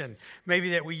nation,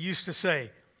 maybe that we used to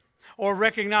say, or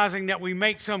recognizing that we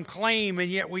make some claim and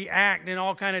yet we act in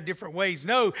all kind of different ways.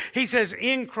 No, he says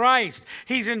in Christ,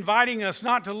 he's inviting us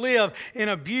not to live in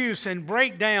abuse and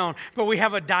breakdown, but we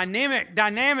have a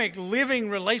dynamic living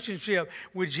relationship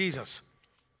with Jesus.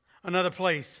 Another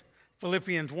place,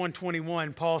 Philippians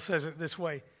 1:21, Paul says it this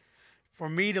way, for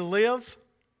me to live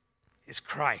is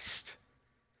Christ.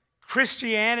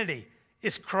 Christianity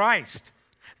is Christ.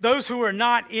 Those who are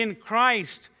not in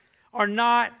Christ are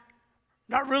not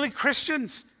really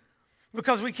Christians,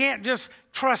 because we can't just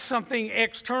trust something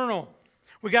external.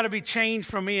 We got to be changed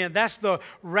from in. That's the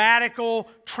radical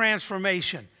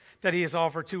transformation that he has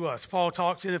offered to us. Paul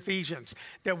talks in Ephesians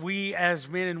that we as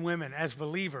men and women, as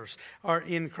believers, are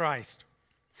in Christ.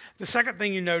 The second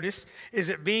thing you notice is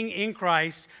that being in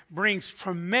Christ brings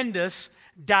tremendous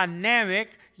dynamic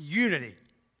unity.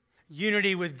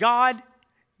 Unity with God,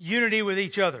 unity with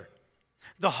each other.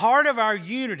 The heart of our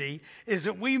unity is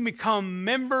that we become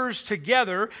members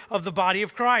together of the body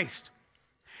of Christ.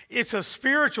 It's a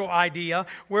spiritual idea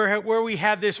where we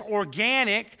have this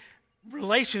organic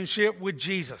relationship with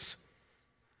Jesus.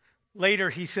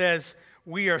 Later he says,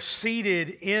 we are seated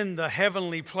in the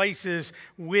heavenly places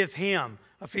with him,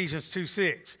 Ephesians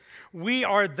 2:6. We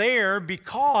are there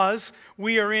because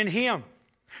we are in him.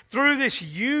 Through this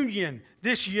union,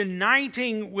 this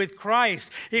uniting with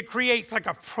Christ, it creates like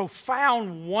a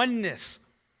profound oneness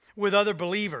with other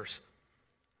believers.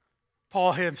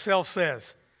 Paul himself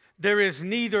says, there is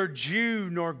neither Jew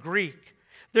nor Greek.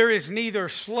 There is neither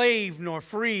slave nor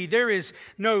free. There is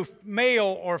no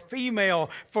male or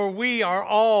female, for we are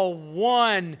all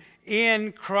one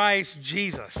in Christ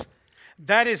Jesus.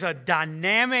 That is a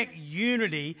dynamic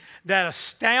unity that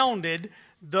astounded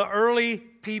the early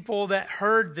people that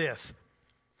heard this.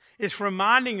 It's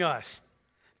reminding us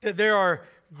that there are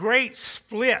great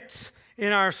splits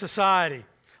in our society.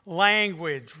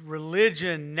 Language,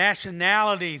 religion,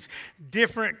 nationalities,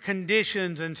 different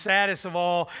conditions and status of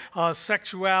all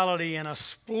sexuality, and a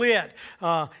split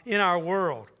in our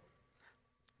world.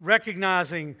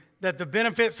 Recognizing that the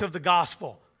benefits of the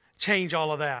gospel change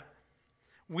all of that.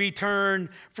 We turn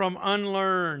from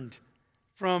unlearned,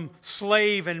 from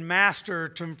slave and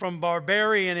master, from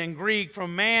barbarian and Greek,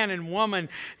 from man and woman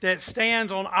that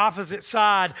stands on opposite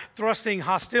side, thrusting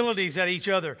hostilities at each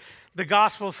other. The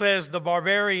gospel says the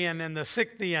barbarian and the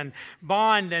Scythian,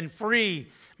 bond and free,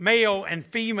 male and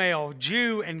female,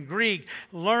 Jew and Greek,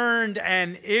 learned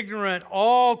and ignorant,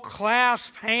 all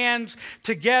clasp hands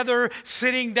together,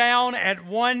 sitting down at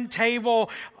one table,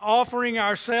 offering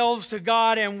ourselves to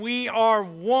God, and we are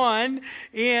one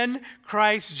in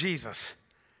Christ Jesus.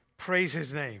 Praise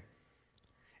his name.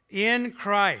 In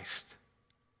Christ.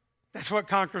 That's what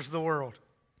conquers the world.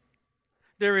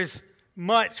 There is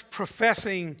much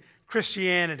professing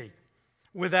Christianity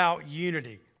without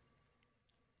unity.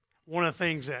 One of the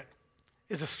things that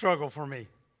is a struggle for me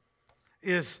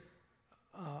is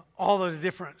all of the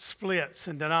different splits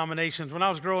and denominations. When I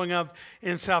was growing up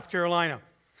in South Carolina,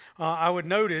 I would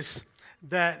notice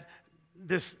that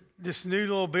this new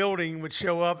little building would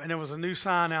show up, and there was a new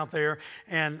sign out there,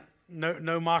 and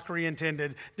no mockery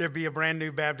intended, there'd be a brand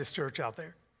new Baptist church out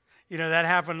there. You know, that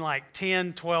happened like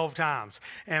 10, 12 times.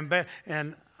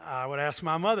 And I would ask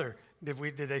my mother,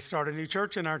 did they start a new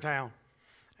church in our town?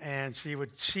 And she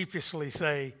would sheepishly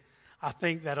say, I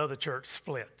think that other church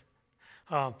split.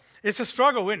 It's a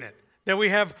struggle, isn't it? That we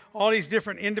have all these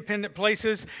different independent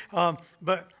places,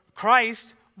 but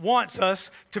Christ wants us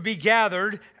to be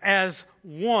gathered as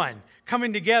one,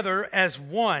 coming together as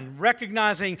one,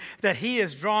 recognizing that he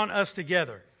has drawn us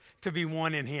together to be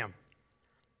one in him.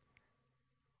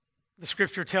 The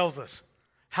scripture tells us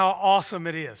how awesome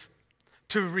it is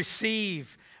to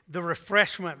receive the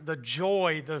refreshment, the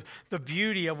joy, the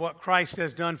beauty of what Christ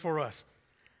has done for us.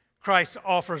 Christ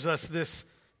offers us this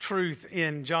truth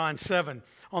in John 7.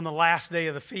 On the last day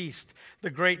of the feast, the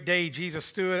great day, Jesus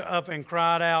stood up and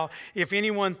cried out, if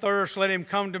anyone thirsts, let him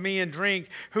come to me and drink.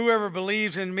 Whoever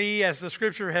believes in me, as the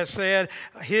scripture has said,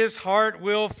 his heart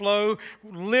will flow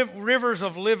rivers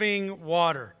of living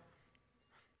water.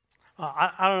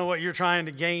 I don't know what you're trying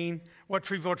to gain, what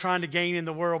people are trying to gain in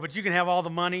the world, but you can have all the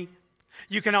money.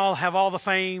 You can all have all the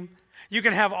fame. You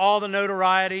can have all the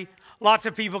notoriety. Lots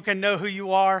of people can know who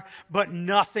you are, but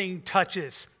nothing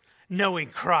touches knowing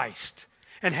Christ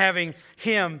and having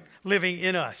him living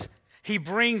in us. He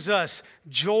brings us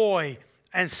joy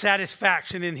and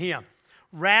satisfaction in him.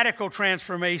 Radical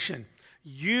transformation,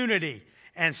 unity,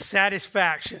 and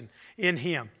satisfaction in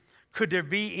him. Could there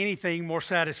be anything more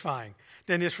satisfying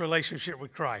than this relationship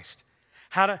with Christ?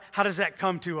 How does that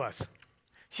come to us?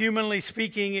 Humanly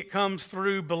speaking, it comes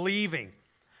through believing.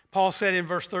 Paul said in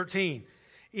verse 13,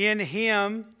 in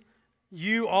him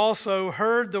you also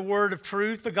heard the word of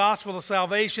truth, the gospel of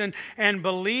salvation, and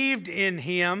believed in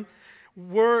him.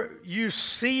 Were you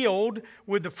sealed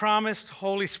with the promised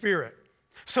Holy Spirit?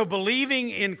 So believing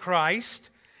in Christ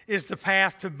is the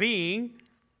path to being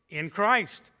in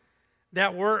Christ.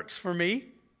 That works for me,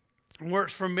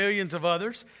 works for millions of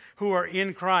others who are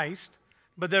in Christ.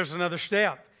 But there's another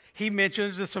step. He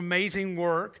mentions this amazing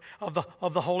work of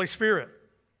the Holy Spirit.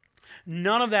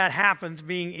 None of that happens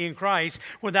being in Christ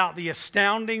without the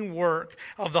astounding work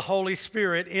of the Holy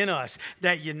Spirit in us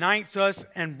that unites us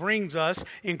and brings us,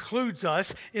 includes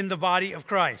us in the body of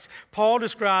Christ. Paul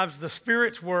describes the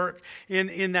Spirit's work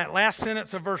in that last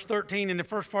sentence of verse 13 and the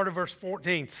first part of verse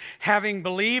 14. Having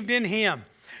believed in him,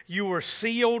 you were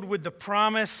sealed with the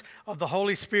promise of the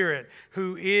Holy Spirit,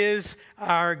 who is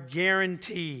our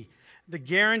guarantee, the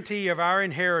guarantee of our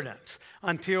inheritance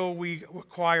until we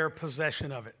acquire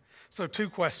possession of it. So 2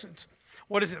 questions.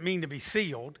 What does it mean to be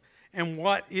sealed? And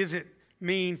what does it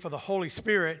mean for the Holy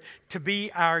Spirit to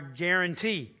be our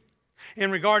guarantee?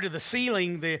 In regard to the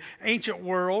sealing, the ancient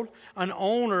world, an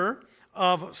owner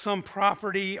of some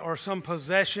property or some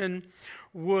possession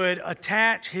would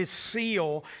attach his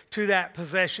seal to that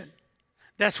possession.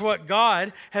 That's what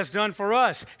God has done for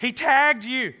us. He tagged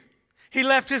you. He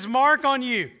left his mark on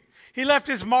you. He left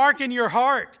his mark in your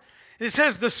heart. It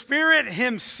says the Spirit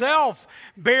himself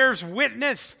bears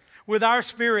witness with our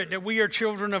spirit that we are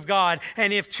children of God.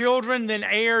 And if children, then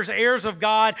heirs, heirs of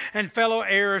God, and fellow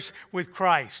heirs with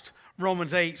Christ.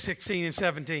 Romans 8:16 and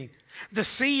 17. The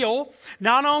seal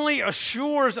not only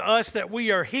assures us that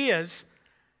we are his,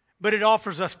 but it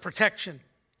offers us protection.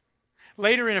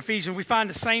 Later in Ephesians, we find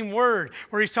the same word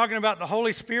where he's talking about the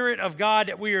Holy Spirit of God,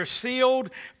 that we are sealed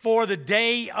for the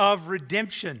day of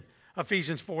redemption.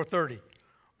 Ephesians 4:30.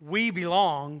 We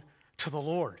belong to the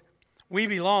Lord. We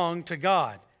belong to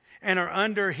God and are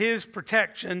under his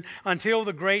protection until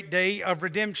the great day of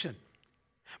redemption.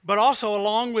 But also,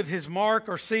 along with his mark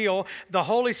or seal, the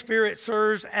Holy Spirit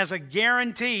serves as a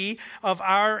guarantee of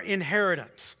our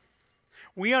inheritance.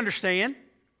 We understand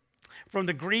from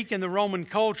the Greek and the Roman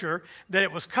culture that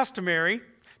it was customary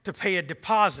to pay a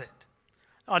deposit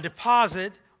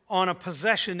on a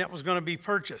possession that was going to be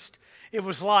purchased. It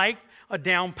was like a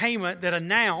down payment that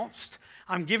announced,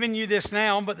 I'm giving you this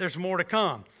now, but there's more to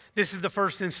come. This is the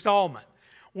first installment.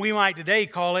 We might today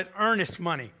call it earnest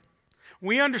money.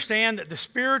 We understand that the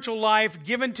spiritual life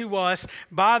given to us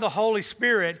by the Holy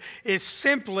Spirit is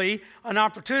simply an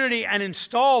opportunity, an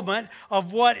installment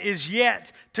of what is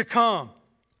yet to come.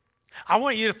 I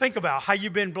want you to think about how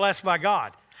you've been blessed by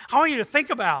God. I want you to think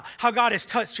about how God has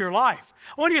touched your life.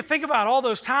 I want you to think about all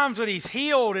those times that he's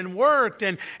healed and worked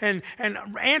and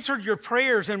answered your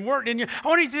prayers and worked in you. I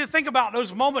want you to think about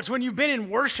those moments when you've been in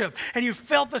worship and you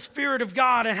felt the Spirit of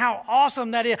God and how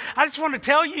awesome that is. I just want to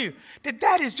tell you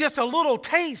that is just a little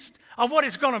taste of what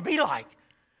it's going to be like.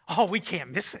 Oh, we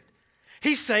can't miss it.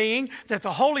 He's saying that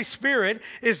the Holy Spirit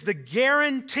is the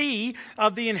guarantee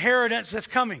of the inheritance that's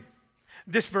coming.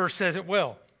 This verse says it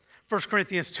well. 1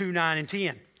 Corinthians 2:9 and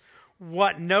 10.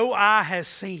 What no eye has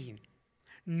seen,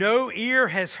 no ear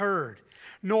has heard,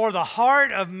 nor the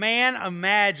heart of man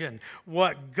imagined,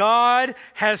 what God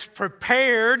has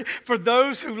prepared for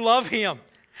those who love him.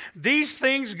 These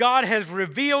things God has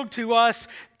revealed to us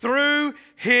through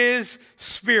his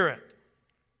Spirit.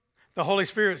 The Holy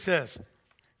Spirit says,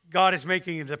 God is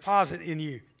making a deposit in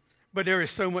you, but there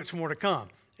is so much more to come.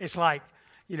 It's like,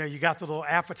 you got the little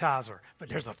appetizer, but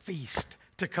there's a feast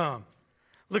to come.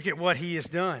 Look at what he has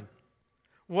done.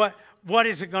 What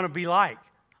is it going to be like?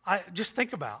 Just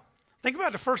think about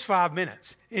the first 5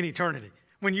 minutes in eternity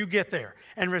when you get there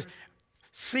and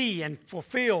see and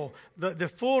fulfill the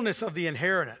fullness of the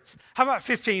inheritance. How about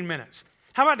 15 minutes?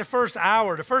 How about the first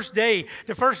hour, the first day,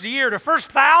 the first year, the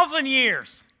first 1,000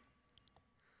 years?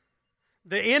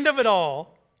 The end of it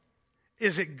all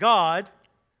is that God,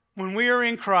 when we are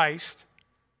in Christ,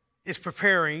 is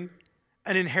preparing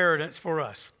an inheritance for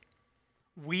us.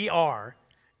 We are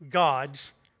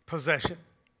God's possession.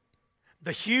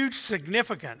 The huge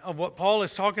significance of what Paul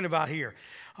is talking about here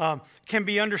can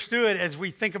be understood as we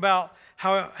think about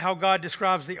how God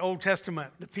describes the Old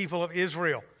Testament, the people of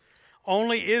Israel.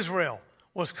 Only Israel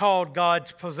was called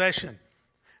God's possession.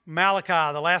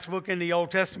 Malachi, the last book in the Old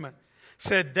Testament,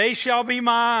 said, "They shall be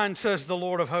mine, says the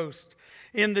Lord of hosts,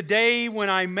 in the day when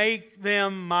I make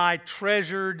them my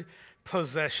treasured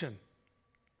possession."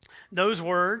 Those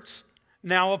words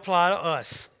now apply to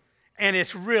us, and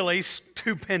it's really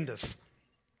stupendous.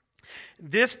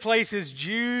 This places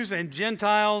Jews and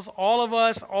Gentiles, all of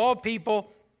us, all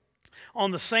people,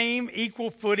 on the same equal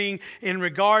footing in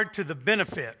regard to the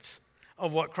benefits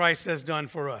of what Christ has done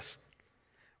for us.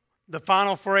 The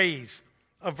final phrase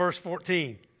of verse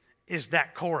 14 is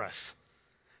that chorus.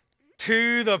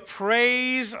 To the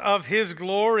praise of his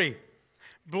glory.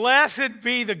 Blessed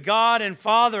be the God and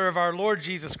Father of our Lord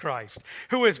Jesus Christ,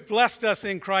 who has blessed us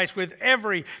in Christ with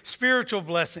every spiritual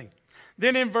blessing.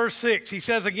 Then in verse 6, he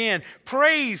says again,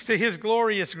 praise to his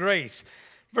glorious grace.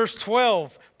 Verse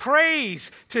 12, praise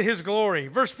to his glory.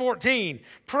 Verse 14,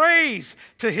 praise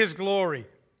to his glory.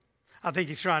 I think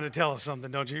he's trying to tell us something,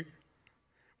 don't you?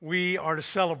 We are to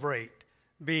celebrate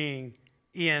being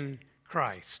in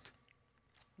Christ.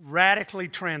 Radically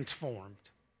transformed.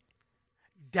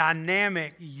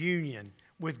 Dynamic union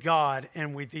with God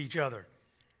and with each other.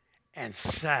 And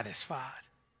satisfied.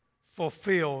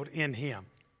 Fulfilled in him.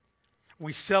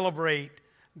 We celebrate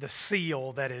the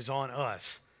seal that is on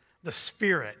us. The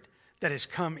Spirit that has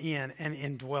come in and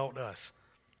indwelt us.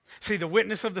 See, the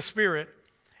witness of the Spirit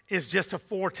is just a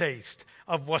foretaste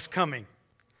of what's coming.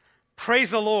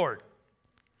 Praise the Lord.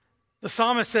 The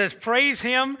psalmist says, praise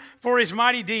him for his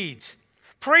mighty deeds.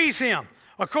 Praise him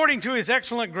according to his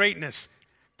excellent greatness.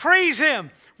 Praise him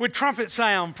with trumpet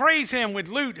sound. Praise him with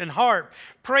lute and harp.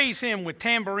 Praise him with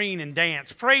tambourine and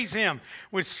dance. Praise him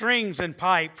with strings and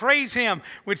pipe. Praise him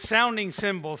with sounding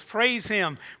cymbals. Praise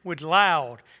him with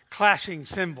loud clashing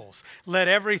cymbals. Let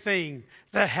everything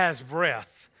that has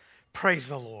breath praise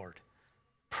the Lord.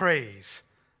 Praise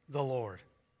the Lord.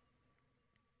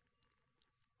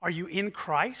 Are you in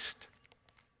Christ?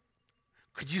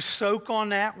 Could you soak on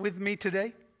that with me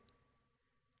today?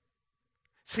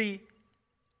 See,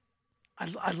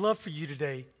 I'd love for you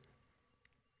today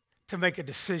to make a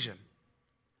decision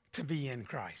to be in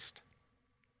Christ.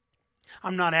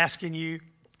 I'm not asking you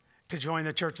to join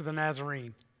the Church of the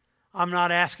Nazarene. I'm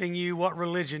not asking you what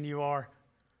religion you are.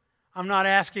 I'm not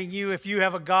asking you if you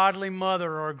have a godly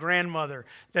mother or a grandmother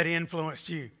that influenced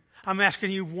you. I'm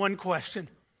asking you one question.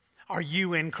 Are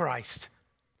you in Christ?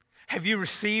 Have you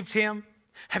received him?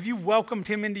 Have you welcomed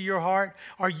him into your heart?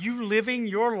 Are you living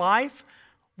your life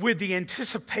with the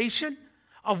anticipation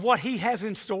of what he has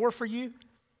in store for you?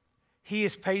 He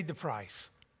has paid the price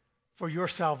for your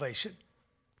salvation.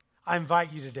 I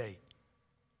invite you today,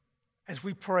 as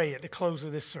we pray at the close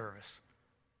of this service,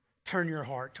 turn your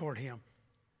heart toward him.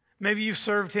 Maybe you've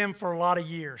served him for a lot of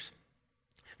years.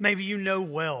 Maybe you know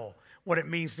well what it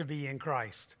means to be in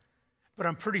Christ. But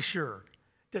I'm pretty sure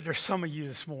that there's some of you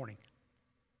this morning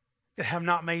that have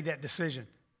not made that decision.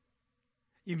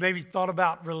 You maybe thought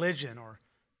about religion or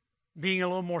being a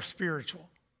little more spiritual.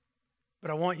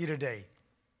 But I want you today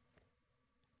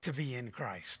to be in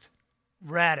Christ,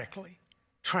 radically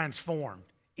transformed,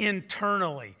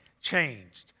 internally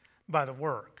changed by the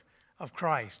work of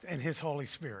Christ and his Holy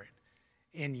Spirit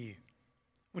in you.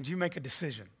 Would you make a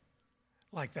decision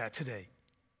like that today?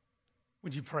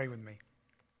 Would you pray with me?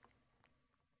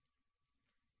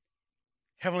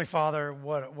 Heavenly Father,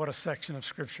 what a section of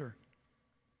Scripture.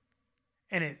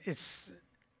 And it's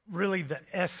really the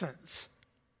essence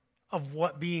of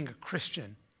what being a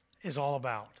Christian is all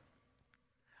about.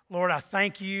 Lord, I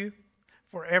thank you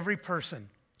for every person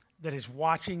that is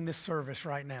watching this service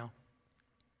right now.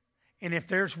 And if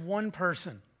there's one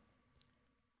person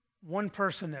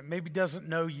that maybe doesn't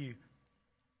know you,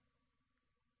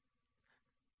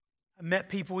 I met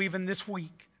people even this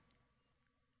week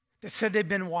that said they've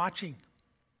been watching,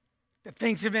 that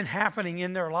things have been happening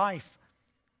in their life.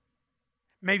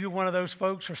 Maybe one of those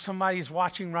folks or somebody is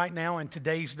watching right now and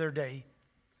today's their day.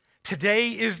 Today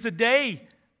is the day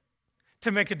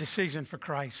to make a decision for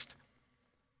Christ.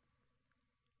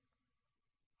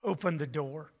 Open the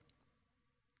door.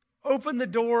 Open the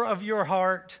door of your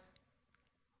heart.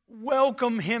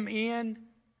 Welcome him in.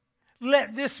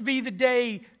 Let this be the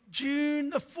day,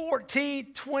 June the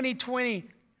 14th, 2020,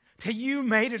 that you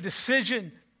made a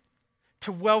decision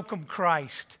to welcome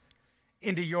Christ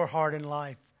into your heart and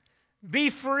life. Be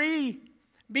free.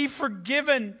 Be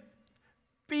forgiven.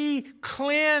 Be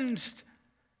cleansed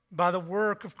by the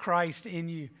work of Christ in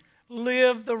you.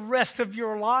 Live the rest of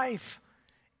your life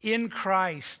in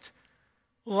Christ,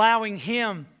 allowing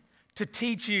him to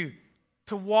teach you,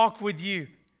 to walk with you,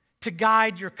 to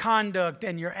guide your conduct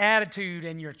and your attitude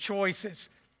and your choices.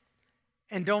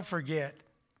 And don't forget,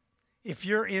 if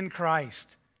you're in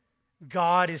Christ,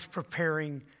 God is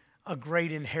preparing a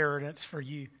great inheritance for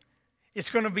you.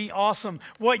 It's going to be awesome.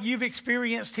 What you've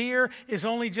experienced here is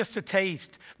only just a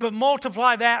taste, but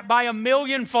multiply that by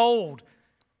 1,000,000-fold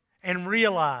and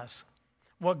realize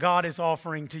what God is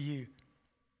offering to you.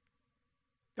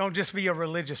 Don't just be a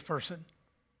religious person.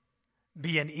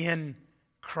 Be an in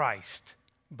Christ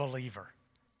believer.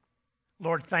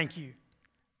 Lord, thank you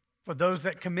for those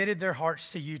that committed their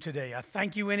hearts to you today. I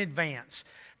thank you in advance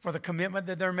for the commitment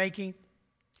that they're making.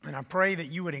 And I pray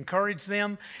that you would encourage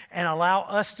them and allow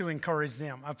us to encourage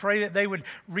them. I pray that they would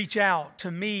reach out to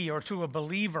me or to a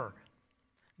believer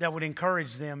that would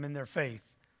encourage them in their faith.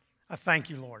 I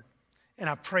thank you, Lord, and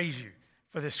I praise you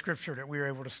for this scripture that we were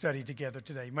able to study together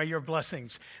today. May your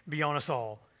blessings be on us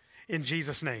all. In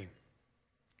Jesus' name,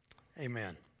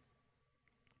 amen.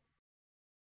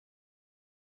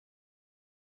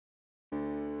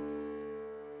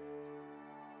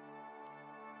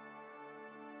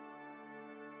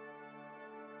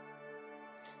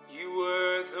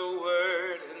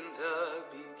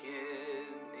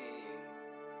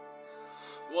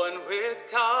 with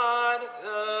God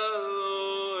the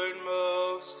Lord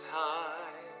Most High.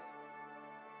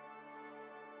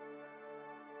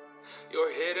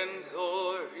 Your hidden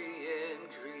glory in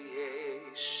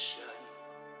creation,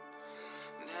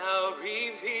 now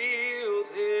revealed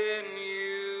in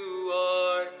you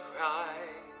are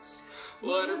Christ.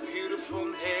 What a beautiful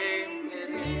name it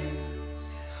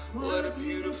is. What a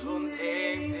beautiful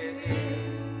name it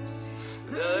is.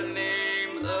 The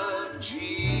name of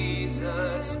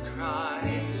Jesus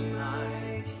Christ,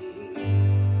 my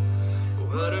King.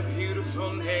 What a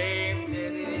beautiful name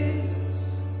it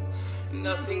is.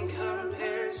 Nothing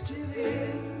compares to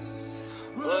this.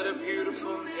 What a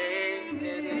beautiful name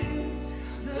it is.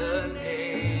 The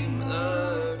name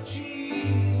of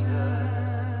Jesus.